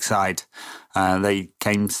Ajax side. They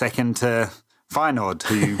came second to Feyenoord,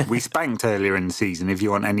 who we spanked earlier in the season. If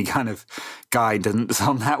you want any kind of guidance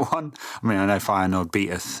on that one, I mean, I know Feyenoord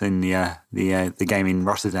beat us in the game in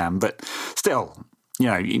Rotterdam, but still.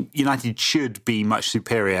 United should be much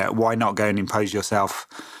superior. Why not go and impose yourself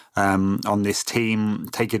on this team?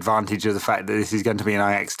 Take advantage of the fact that this is going to be an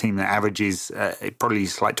Ajax team that averages probably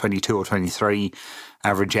like 22 or 23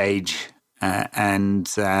 average age, and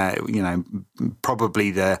probably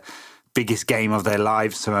the biggest game of their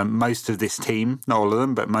lives. So most of this team, not all of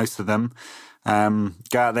them, but most of them, go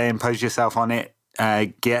out there, impose yourself on it.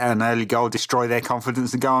 Get an early goal, destroy their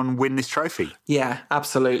confidence, and go and win this trophy. Yeah,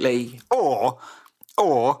 absolutely. Or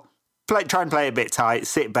try and play it a bit tight,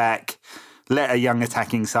 sit back, let a young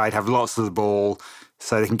attacking side have lots of the ball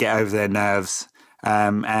so they can get over their nerves,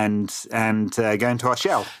 and go into our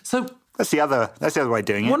shell. So that's the other way of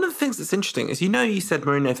doing it. One of the things that's interesting is, you said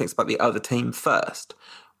Mourinho thinks about the other team first.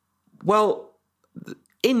 Well,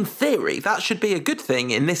 in theory, that should be a good thing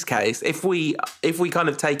in this case. If we kind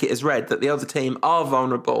of take it as read that the other team are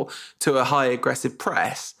vulnerable to a high aggressive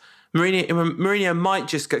press, Mourinho might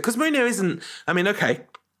just go, because Mourinho isn't. I mean, okay,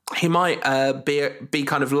 he might be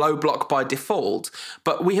kind of low block by default,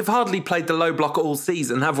 but we have hardly played the low block all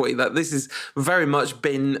season, have we? That this has very much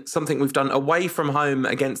been something we've done away from home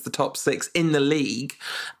against the top six in the league,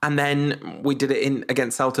 and then we did it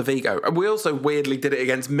against Celta Vigo. We also weirdly did it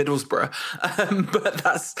against Middlesbrough, but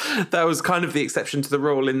that was kind of the exception to the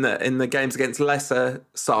rule in the games against lesser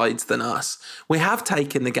sides than us. We have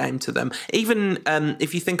taken the game to them. Even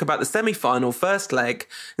if you think about the semi-final first leg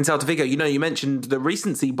in Celta Vigo, you mentioned the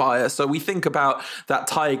recency bias. So we think about that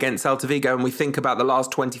tie against Celta Vigo and we think about the last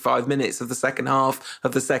 25 minutes of the second half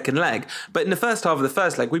of the second leg. But in the first half of the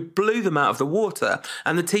first leg, we blew them out of the water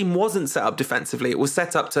and the team wasn't set up defensively. It was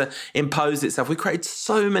set up to impose itself. We created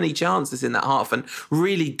so many chances in that half and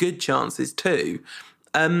really good chances too.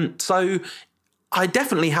 So I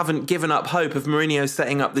definitely haven't given up hope of Mourinho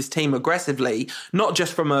setting up this team aggressively, not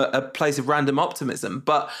just from a place of random optimism,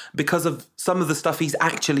 but because of some of the stuff he's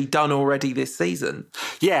actually done already this season.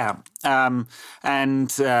 Yeah. I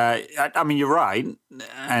mean, you're right.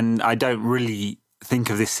 And I don't really think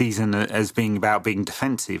of this season as being about being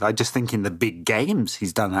defensive. I just think in the big games,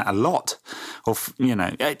 he's done that a lot.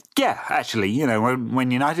 Actually,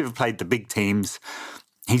 when United have played the big teams,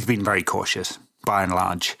 he's been very cautious by and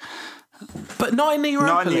large. But not in the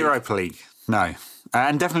Europa League. Not in the Europa League, no.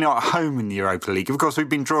 And definitely not at home in the Europa League. Of course, we've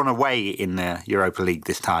been drawn away in the Europa League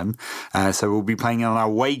this time. So we'll be playing on our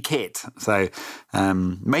away kit. So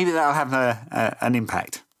maybe that'll have an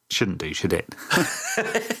impact. Shouldn't do, should it?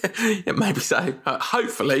 Yeah, maybe so.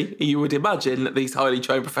 Hopefully, you would imagine that these highly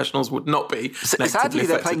trained professionals would not be. Sadly,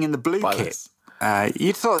 they're playing in the blue kit.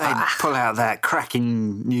 You'd thought they'd pull out that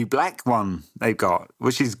cracking new black one they've got,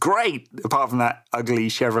 which is great, apart from that ugly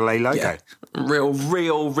Chevrolet logo. Yeah.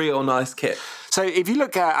 Real nice kit. So if you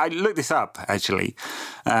look at, I looked this up actually,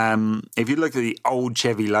 if you look at the old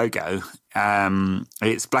Chevy logo,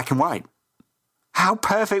 it's black and white. How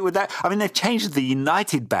perfect would that, I mean, they've changed the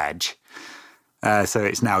United badge, so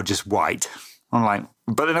it's now just white. I'm like,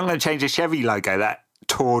 but they're not going to change the Chevy logo, that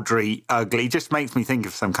tawdry, ugly. Just makes me think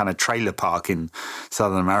of some kind of trailer park in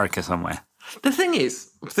Southern America somewhere. The thing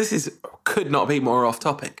is, could not be more off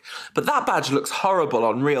topic, but that badge looks horrible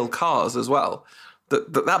on real cars as well.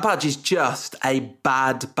 That badge is just a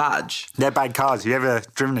bad badge. They're bad cars. Have you ever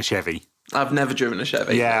driven a Chevy? I've never driven a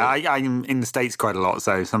Chevy. Yeah, I'm in the States quite a lot,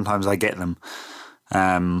 so sometimes I get them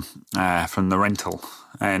from the rental.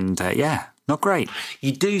 And not great.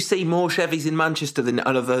 You do see more Chevys in Manchester than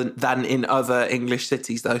in other English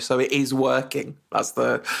cities, though, so it is working. It's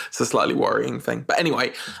a slightly worrying thing. But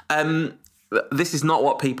anyway, this is not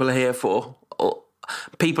what people are here for.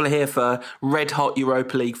 People are here for red-hot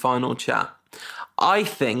Europa League final chat. I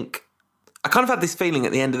kind of had this feeling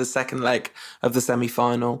at the end of the second leg of the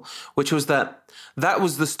semi-final, which was that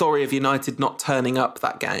was the story of United not turning up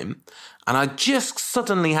that game. And I just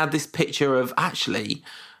suddenly had this picture of, actually,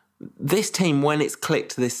 this team, when it's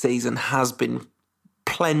clicked this season, has been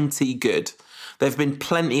plenty good. There have been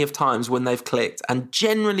plenty of times when they've clicked, and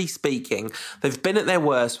generally speaking, they've been at their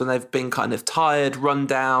worst when they've been kind of tired, run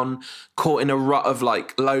down, caught in a rut of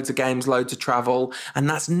like loads of games, loads of travel, and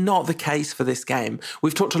that's not the case for this game.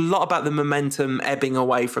 We've talked a lot about the momentum ebbing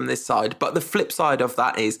away from this side, but the flip side of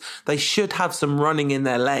that is they should have some running in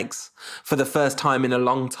their legs for the first time in a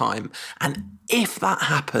long time. And if that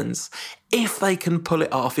happens, if they can pull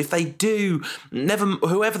it off, if they do,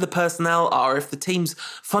 whoever the personnel are, if the team's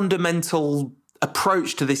fundamental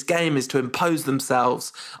approach to this game is to impose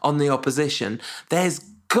themselves on the opposition, there's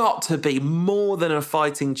got to be more than a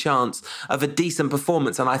fighting chance of a decent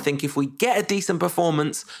performance. And I think if we get a decent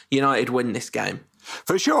performance, United win this game.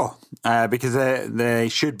 For sure, because they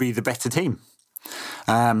should be the better team.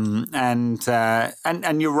 And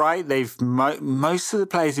you're right. They've most of the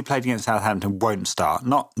players who played against Southampton won't start.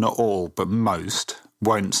 Not all, but most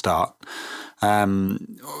won't start.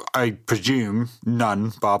 I presume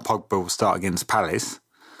none, bar Pogba, will start against Palace.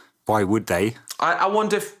 Why would they? I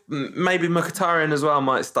wonder if maybe Mkhitaryan as well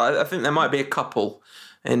might start. I think there might be a couple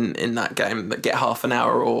in that game that get half an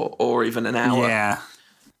hour or even an hour. Yeah.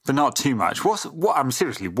 But not too much.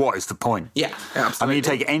 Seriously, what is the point? Yeah, absolutely. I mean, you'd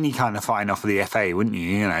take any kind of fine off of the FA, wouldn't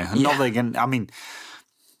you? Not they can. I mean,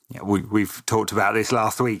 we've talked about this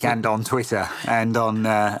last week and on Twitter and on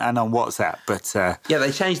WhatsApp. But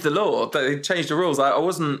they changed the law. They changed the rules. I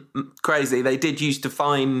wasn't crazy. They did used to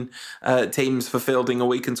fine teams for fielding a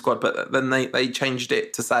weakened squad, but then they changed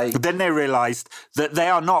it to say. But then they realised that they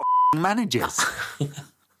are not managers.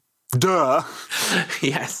 Duh.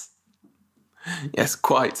 Yes. Yes,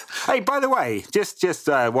 quite. Hey, by the way, just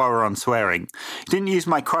while we're on swearing, you didn't use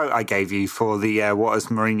my quote I gave you for the what has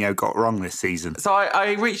Mourinho got wrong this season? So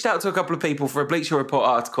I reached out to a couple of people for a Bleacher Report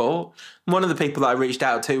article. One of the people that I reached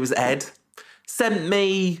out to was Ed. Sent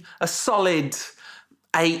me a solid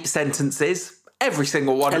 8 sentences. Every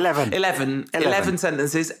single one. 11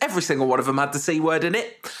 sentences. Every single one of them had the C word in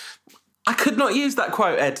it. I could not use that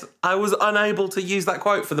quote, Ed. I was unable to use that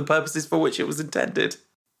quote for the purposes for which it was intended.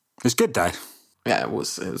 It's good though. Yeah, it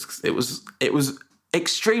was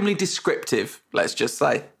extremely descriptive, let's just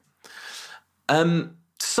say.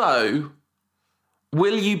 So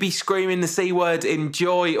Will you be screaming the C word in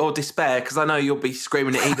joy or despair? Because I know you'll be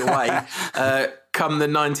screaming it either way. Come the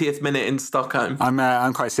 90th minute in Stockholm.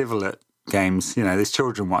 I'm quite civil at games. You know, there's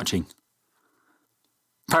children watching.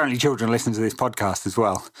 Apparently, children listen to this podcast as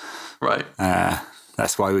well. Right.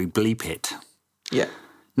 That's why we bleep it. Yeah.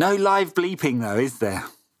 No live bleeping though, is there?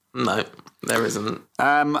 No, there isn't.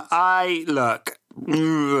 I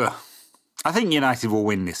think United will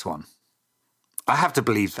win this one. I have to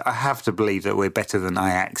believe that we're better than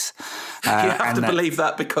Ajax. You have to believe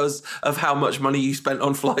that because of how much money you spent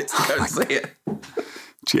on flights to go and see it.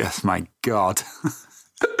 Just my God.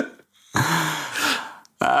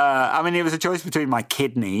 I mean, it was a choice between my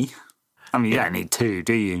kidney. I mean, you don't need two,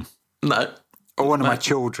 do you? No. Or one of my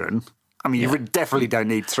children. I mean, you definitely don't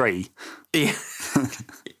need three. Yeah.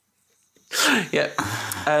 Yeah.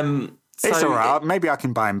 It's all right. Maybe I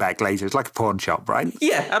can buy them back later. It's like a pawn shop, right?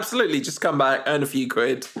 Yeah, absolutely. Just come back, earn a few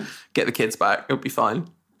quid, get the kids back. It'll be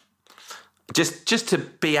fine. Just to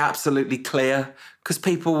be absolutely clear, because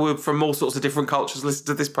people from all sorts of different cultures listen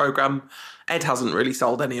to this programme, Ed hasn't really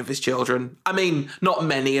sold any of his children. I mean, not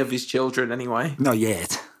many of his children anyway. Not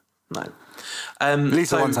yet. No. At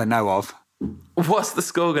least the ones I know of. What's the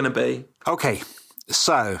score going to be? Okay,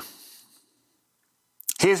 so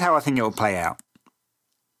here's how I think it will play out.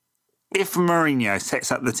 If Mourinho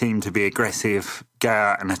sets up the team to be aggressive, go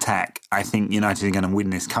out and attack, I think United are going to win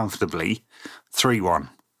this comfortably, 3-1.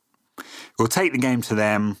 We'll take the game to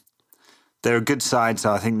them. They're a good side,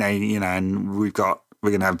 so I think they, and we're going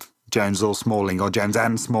to have Jones and Smalling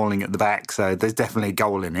at the back, so there's definitely a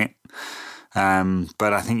goal in it.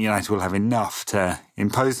 But I think United will have enough to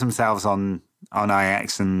impose themselves on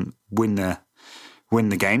Ajax and win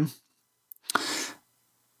the game.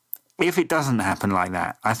 If it doesn't happen like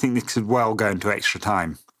that, I think this could well go into extra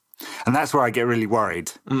time. And that's where I get really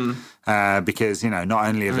worried. Because, not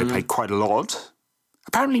only have they played quite a lot,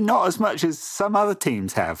 apparently not as much as some other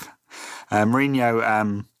teams have.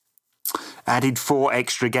 Mourinho added 4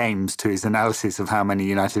 extra games to his analysis of how many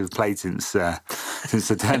United have played since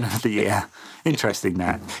the turn of the year. Interesting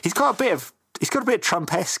that. He's got a bit of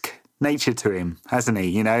Trump-esque nature to him, hasn't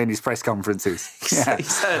he? In his press conferences. Yeah. He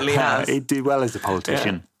certainly has. He'd do well as a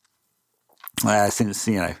politician. Since,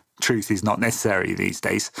 truth is not necessary these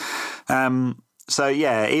days.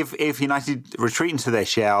 If United retreat into their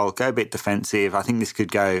shell, go a bit defensive, I think this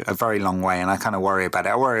could go a very long way, and I kind of worry about it.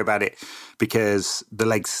 I worry about it because the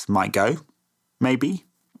legs might go, maybe.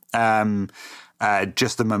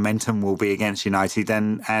 Just the momentum will be against United.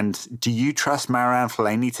 And do you trust Marouane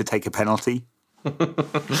Fellaini to take a penalty?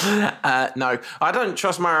 No, I don't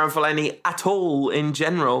trust Marouane Fellaini at all in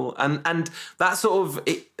general, and that sort of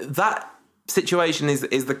that situation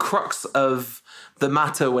is the crux of the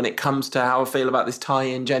matter when it comes to how I feel about this tie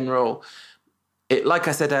in general. Like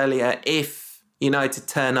I said earlier, if United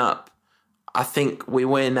turn up, I think we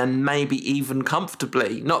win, and maybe even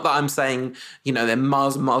comfortably. Not that I'm saying, they're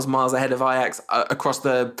miles ahead of Ajax across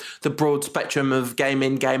the broad spectrum of game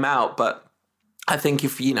in, game out, but I think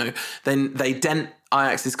if, then they dent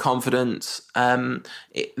Ajax's confidence, then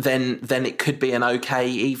it could be an okay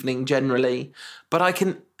evening generally. But I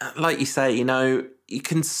can, like you say, you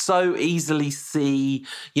can so easily see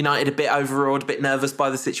United a bit overawed, a bit nervous by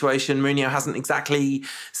the situation. Mourinho hasn't exactly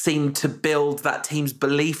seemed to build that team's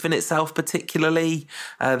belief in itself particularly.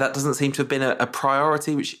 That doesn't seem to have been a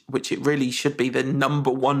priority, which it really should be the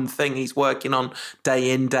number one thing he's working on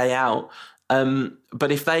day in, day out.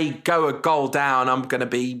 But if they go a goal down, I'm going to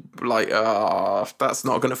be like, that's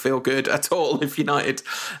not going to feel good at all if United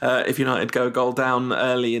go a goal down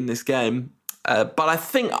early in this game. But I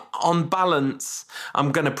think on balance,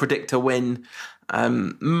 I'm going to predict a win,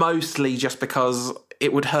 mostly just because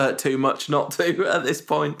it would hurt too much not to at this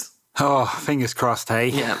point. Oh, fingers crossed, hey?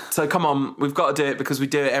 Yeah, so come on, we've got to do it because we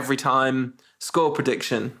do it every time. Score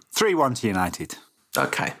prediction. 3-1 to United.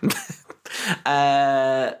 Okay.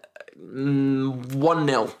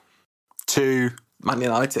 1-0. To Man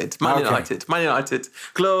United. Man United.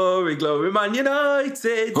 Glory, glory, Man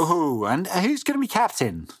United. Oh, and who's going to be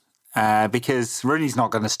captain? Because Rooney's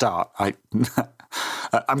not going to start.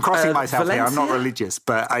 I'm crossing myself Valencia? here. I'm not religious,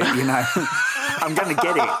 but I'm going to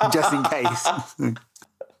get it just in case.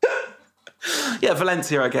 Yeah,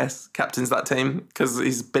 Valencia, I guess, captains that team because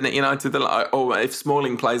he's been at United. Or if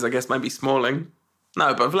Smalling plays, I guess maybe Smalling.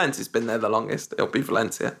 No, but Valencia's been there the longest. It'll be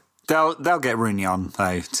Valencia. They'll get Rooney on,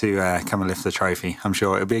 though, to come and lift the trophy. I'm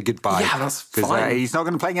sure it'll be a good buy. Yeah, that's fine. He's not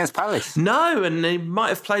going to play against Palace. No, and he might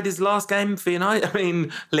have played his last game for United. I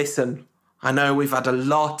mean, listen, I know we've had a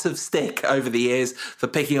lot of stick over the years for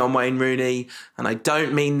picking on Wayne Rooney, and I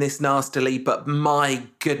don't mean this nastily, but my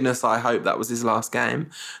goodness, I hope that was his last game.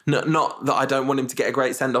 Not that I don't want him to get a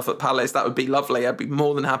great send-off at Palace. That would be lovely. I'd be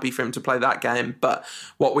more than happy for him to play that game. But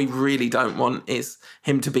what we really don't want is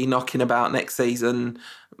him to be knocking about next season,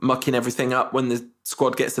 mucking everything up when the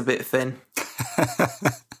squad gets a bit thin.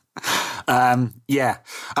 Look,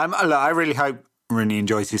 I really hope Rooney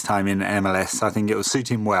enjoys his time in MLS. I think it will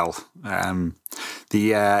suit him well.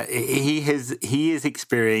 He is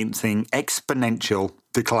experiencing exponential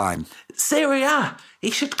decline. Serie A.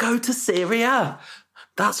 He should go to Serie A.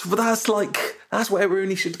 That's where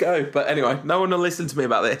Rooney should go. But anyway, no one will listen to me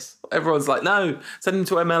about this. Everyone's like, no, send him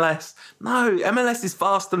to MLS. No, MLS is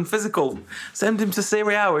fast and physical. Send him to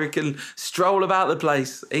Serie A where he can stroll about the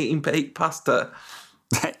place eating pasta.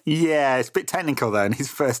 Yeah, it's a bit technical though, and his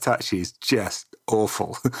first touch is just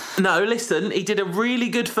awful. No, listen, he did a really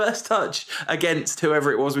good first touch against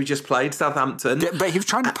whoever it was we just played, Southampton. Yeah, but he was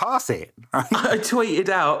trying to pass it, right? I tweeted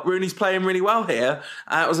out, Rooney's playing really well here.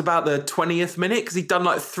 It was about the 20th minute because he'd done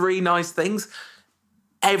like 3 nice things.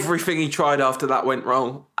 Everything he tried after that went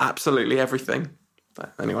wrong. Absolutely everything.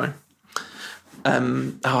 But anyway.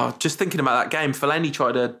 Just thinking about that game, Fellaini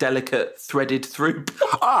tried a delicate threaded through.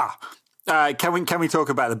 Can we talk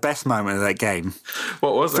about the best moment of that game?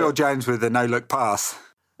 What was Phil it? Jones with the no-look pass.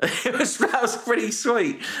 That was pretty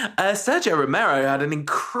sweet. Sergio Romero had an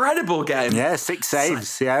incredible game. Yeah, 6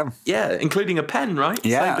 saves, yeah. Yeah, including a pen, right?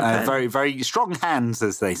 Yeah, Saved a pen. very, very strong hands,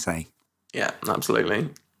 as they say. Yeah,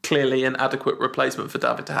 absolutely. Clearly an adequate replacement for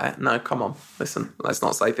David De Gea. No, come on. Listen, let's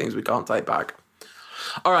not say things we can't take back.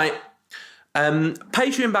 All right.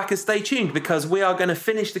 Patreon backers, stay tuned because we are going to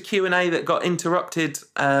finish the Q&A that got interrupted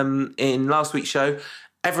in last week's show.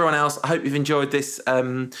 Everyone else, I hope you've enjoyed this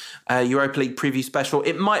Europa League preview special.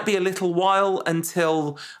 It might be a little while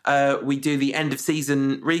until we do the end of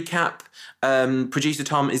season recap. Producer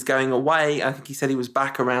Tom is going away. I think he said he was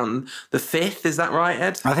back around the 5th. Is that right,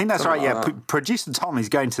 Ed? I think that's right, yeah. Producer Tom is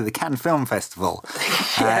going to the Cannes Film Festival.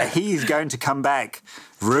 He's going to come back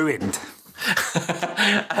ruined.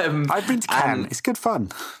 I've been to Cannes. It's good fun.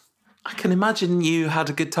 I can imagine you had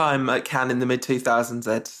a good time at Cannes in the mid-2000s,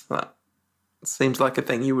 Ed. That seems like a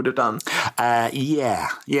thing you would have done. Yeah.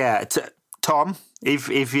 Tom, if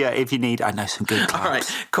you need, I know some good clubs. All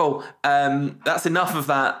right, cool. That's enough of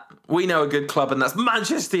that. We know a good club, and that's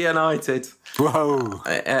Manchester United. Whoa.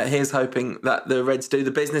 Here's hoping that the Reds do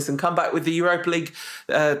the business and come back with the Europa League.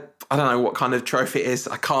 I don't know what kind of trophy it is.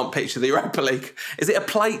 I can't picture the Europa League. Is it a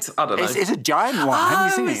plate? I don't know. It's a giant one.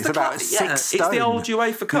 Have you seen it? It's about 6 stone. It's the old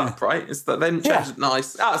UEFA Cup, right? It's the, then changed.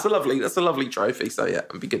 Nice. That's a lovely trophy. So yeah,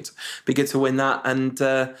 it'd be good to win that. And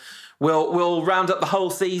We'll round up the whole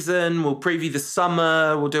season. We'll preview the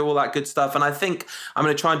summer. We'll do all that good stuff. And I think I'm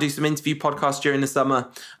going to try and do some interview podcasts during the summer.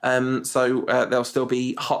 So there'll still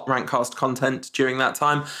be hot Rankcast content during that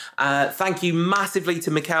time. Thank you massively to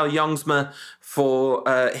Mikael Jongsma for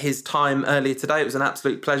his time earlier today. It was an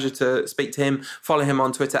absolute pleasure to speak to him. Follow him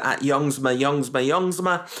on Twitter at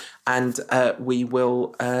Jongsma. And we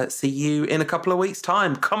will see you in a couple of weeks'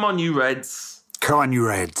 time. Come on, you Reds. Come on, you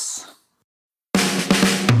Reds.